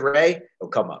Issa Rae, it'll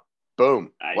come up.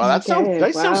 Boom. Wow, that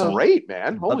sounds great,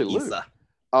 man. Holy Lord.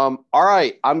 All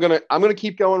right. I'm gonna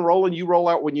keep going rolling. You roll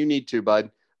out when you need to, bud.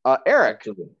 Eric,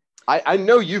 I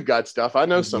know you've got stuff. I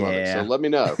know some of it, so let me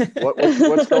know.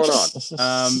 What's going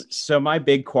on? So my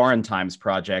big Quarantimes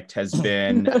project has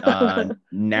been a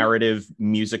narrative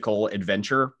musical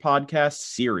adventure podcast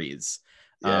series.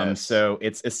 Yes. So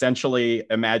it's essentially,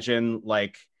 imagine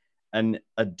like an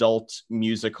adult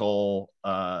musical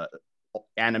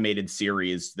animated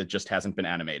series that just hasn't been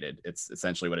animated. It's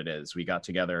essentially what it is. We got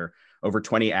together over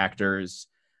 20 actors.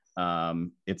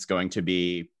 It's going to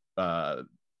be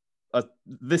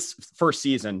this first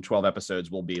season, 12 episodes,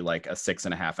 will be like a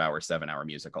 6.5 hour, 7 hour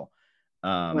musical.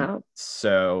 Wow.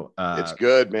 So it's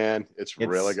good, man. It's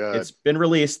really good. It's been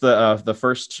released. The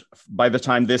first, by the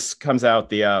time this comes out,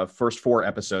 the first 4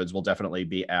 episodes will definitely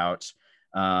be out.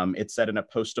 It's set in a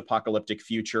post-apocalyptic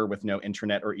future with no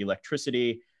internet or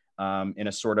electricity, in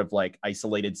a sort of like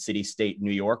isolated city-state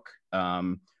New York,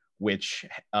 which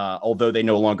although they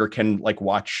no longer can like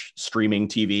watch streaming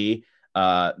TV,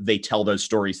 they tell those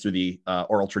stories through the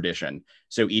oral tradition.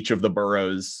 So each of the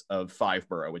boroughs of Five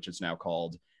Borough, which is now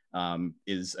called,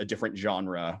 is a different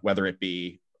genre, whether it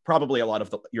be probably a lot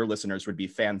of your listeners would be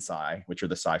fan-sci, which are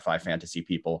the sci-fi fantasy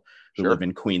people who live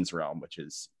in Queen's realm, which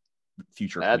is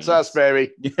future That's Queens. us,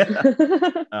 baby.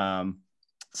 Yeah.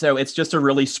 So it's just a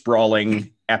really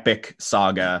sprawling epic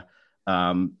saga,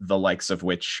 the likes of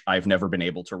which I've never been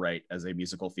able to write as a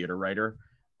musical theater writer,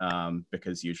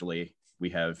 because usually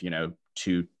we have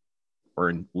 2, or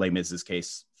in Les Mis'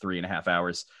 case 3.5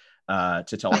 hours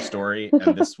to tell a story.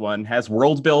 And this one has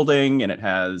world building, and it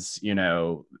has,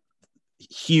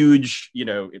 huge,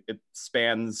 it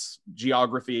spans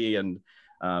geography and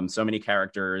so many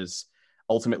characters.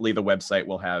 Ultimately, the website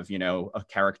will have, a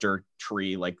character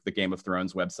tree like the Game of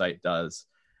Thrones website does,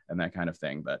 and that kind of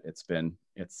thing. But Can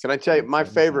I tell you, my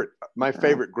favorite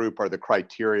group are the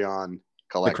Criterion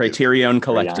Collective. The Criterion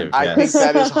Collective. I think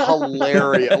that is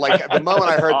hilarious. Like the moment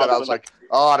I heard that, I was like,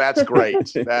 "Oh, that's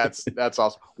great. That's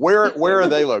awesome." Where are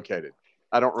they located?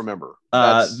 I don't remember.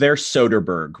 They're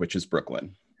Soderbergh, which is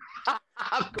Brooklyn.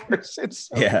 Of course, it's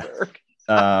Soderbergh.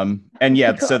 So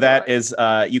that is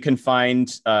you can find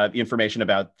the information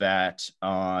about that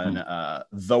on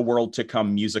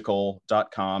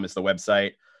theworldtocomemusical.com is the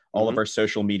website. All of our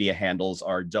social media handles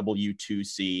are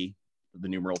W2C, the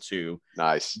numeral 2.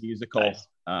 Nice. Musical.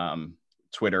 Nice.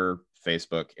 Twitter,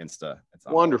 Facebook, Insta. It's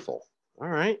wonderful. All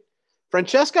right.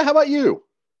 Francesca, how about you?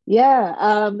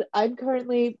 Yeah, I'm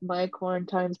currently, my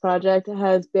Quarantimes project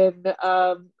has been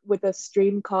with a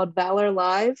stream called Valor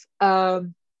Live.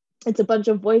 It's a bunch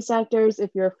of voice actors. If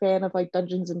you're a fan of like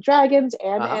Dungeons and Dragons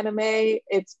and anime,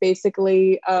 it's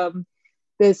basically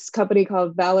this company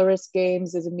called Valorous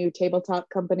Games is a new tabletop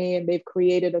company, and they've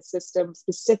created a system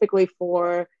specifically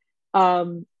for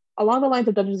along the lines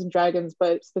of Dungeons and Dragons,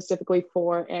 but specifically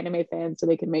for anime fans, so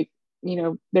they can make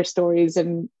their stories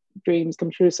and dreams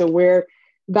come true. So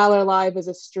Valor Live is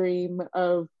a stream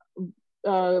of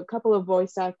a couple of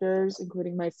voice actors,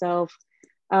 including myself,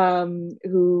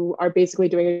 who are basically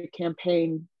doing a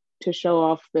campaign to show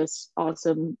off this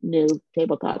awesome new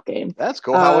tabletop game. That's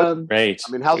cool. Great.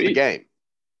 I mean, how's the game?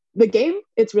 The game?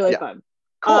 It's really fun.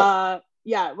 Cool.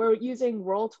 We're using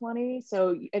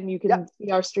Roll20, and you can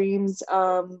see our streams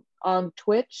on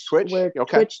Twitch. We're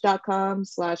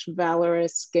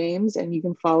twitch.com/Valorous Games, and you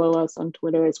can follow us on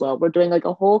Twitter as well. We're doing like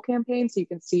a whole campaign, so you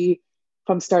can see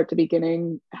from start to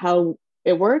beginning how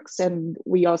it works. And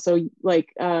we also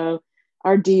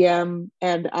our DM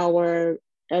and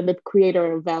the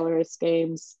creator of Valorous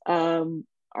Games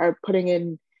are putting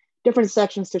in different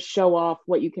sections to show off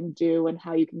what you can do and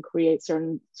how you can create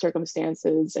certain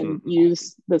circumstances and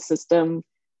use the system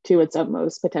to its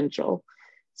utmost potential.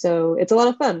 So it's a lot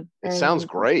of fun. It sounds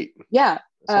great. Yeah.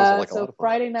 So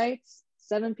Friday nights,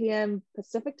 7 p.m.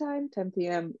 Pacific time, 10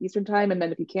 p.m. Eastern time. And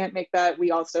then if you can't make that,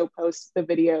 we also post the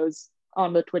videos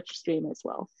on the Twitch stream as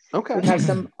well. Okay. We have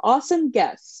some awesome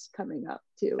guests coming up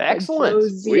too.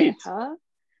 Excellent. Like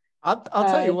I'll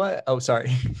tell you what. Oh,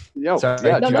 sorry. Yo, sorry.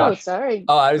 Yeah, no, sorry.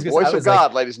 Oh, I was going to say, voice of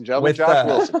God, ladies and gentlemen, Josh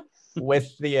Wilson.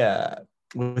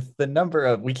 With the number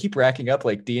of, we keep racking up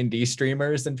like D&D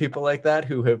streamers and people like that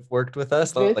who have worked with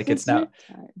us. Like it's now,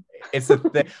 it's a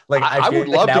thing. Like I would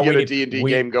love to get a D&D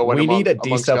game going. We need a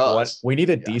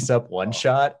D-Sup one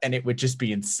shot, and it would just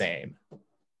be insane.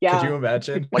 Yeah. Could you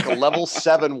imagine? Like a level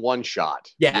 7 one shot.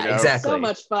 Yeah, exactly. So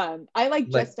much fun. I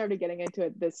just started getting into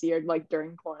it this year, like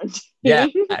during quarantine. Yeah.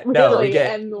 No, really? we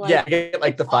get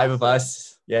like the 5 of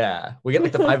us. Yeah. We get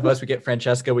like the 5 of us. We get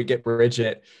Francesca, we get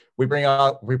Bridget. We bring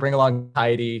along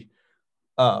Heidi.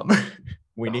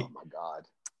 We need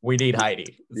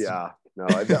Heidi. Yeah. No,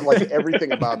 like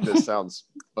everything about this sounds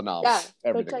phenomenal.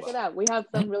 Yeah, go check it out. We have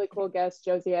some really cool guests.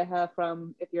 Josie Eha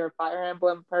from, if you're a Fire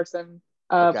Emblem person,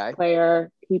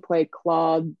 player. He played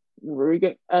Claude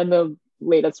Rugen in the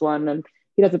latest one, and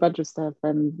he does a bunch of stuff.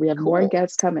 And we have more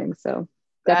guests coming, so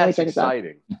definitely check it out.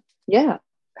 Exciting. Yeah.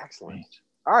 Excellent.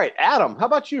 All right, Adam, how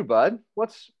about you, bud?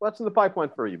 What's in the pipeline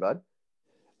for you, bud?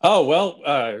 Oh well,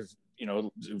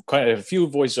 quite a few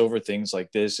voiceover things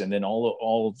like this, and then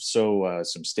also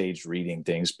some staged reading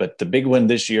things. But the big one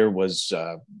this year was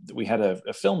we had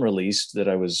a film released that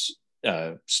I was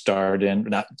starred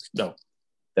in.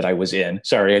 That I was in.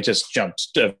 Sorry, I just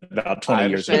jumped about 20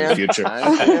 years in the future.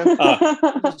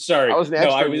 Sorry. I was an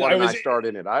extra when I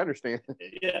started in it. I understand.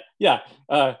 Yeah.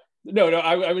 No,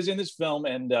 I was in this film,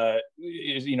 and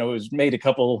it was made a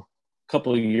couple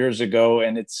of years ago,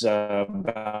 and it's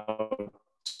about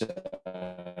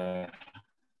a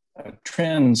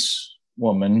trans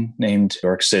woman named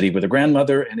York City with a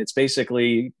grandmother, and it's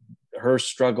basically her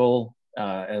struggle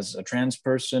as a trans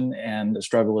person and a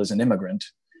struggle as an immigrant.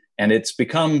 And it's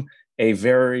become a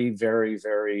very, very,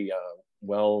 very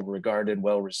well-regarded,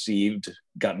 well-received,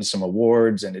 gotten some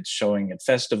awards, and it's showing at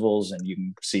festivals, and you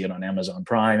can see it on Amazon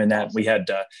Prime. And that we had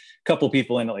a couple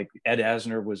people in it, like Ed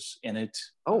Asner was in it.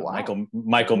 Oh, wow.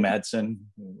 Michael Madsen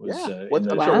was what's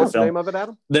the name of it,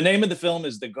 Adam? The name of the film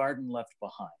is The Garden Left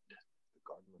Behind.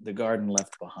 The Garden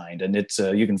Left Behind. And it's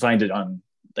you can find it on,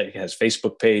 it has a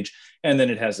Facebook page, and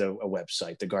then it has a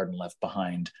website,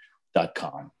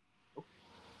 thegardenleftbehind.com.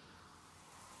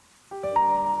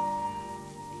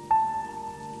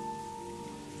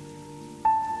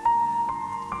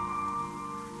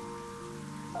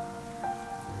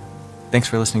 Thanks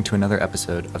for listening to another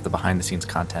episode of the behind-the-scenes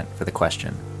content for The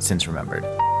Question, Sins Remembered.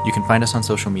 You can find us on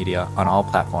social media on all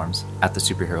platforms at The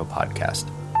Superhero Podcast.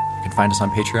 You can find us on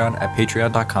Patreon at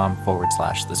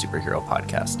patreon.com/The Superhero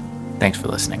Podcast. Thanks for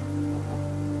listening.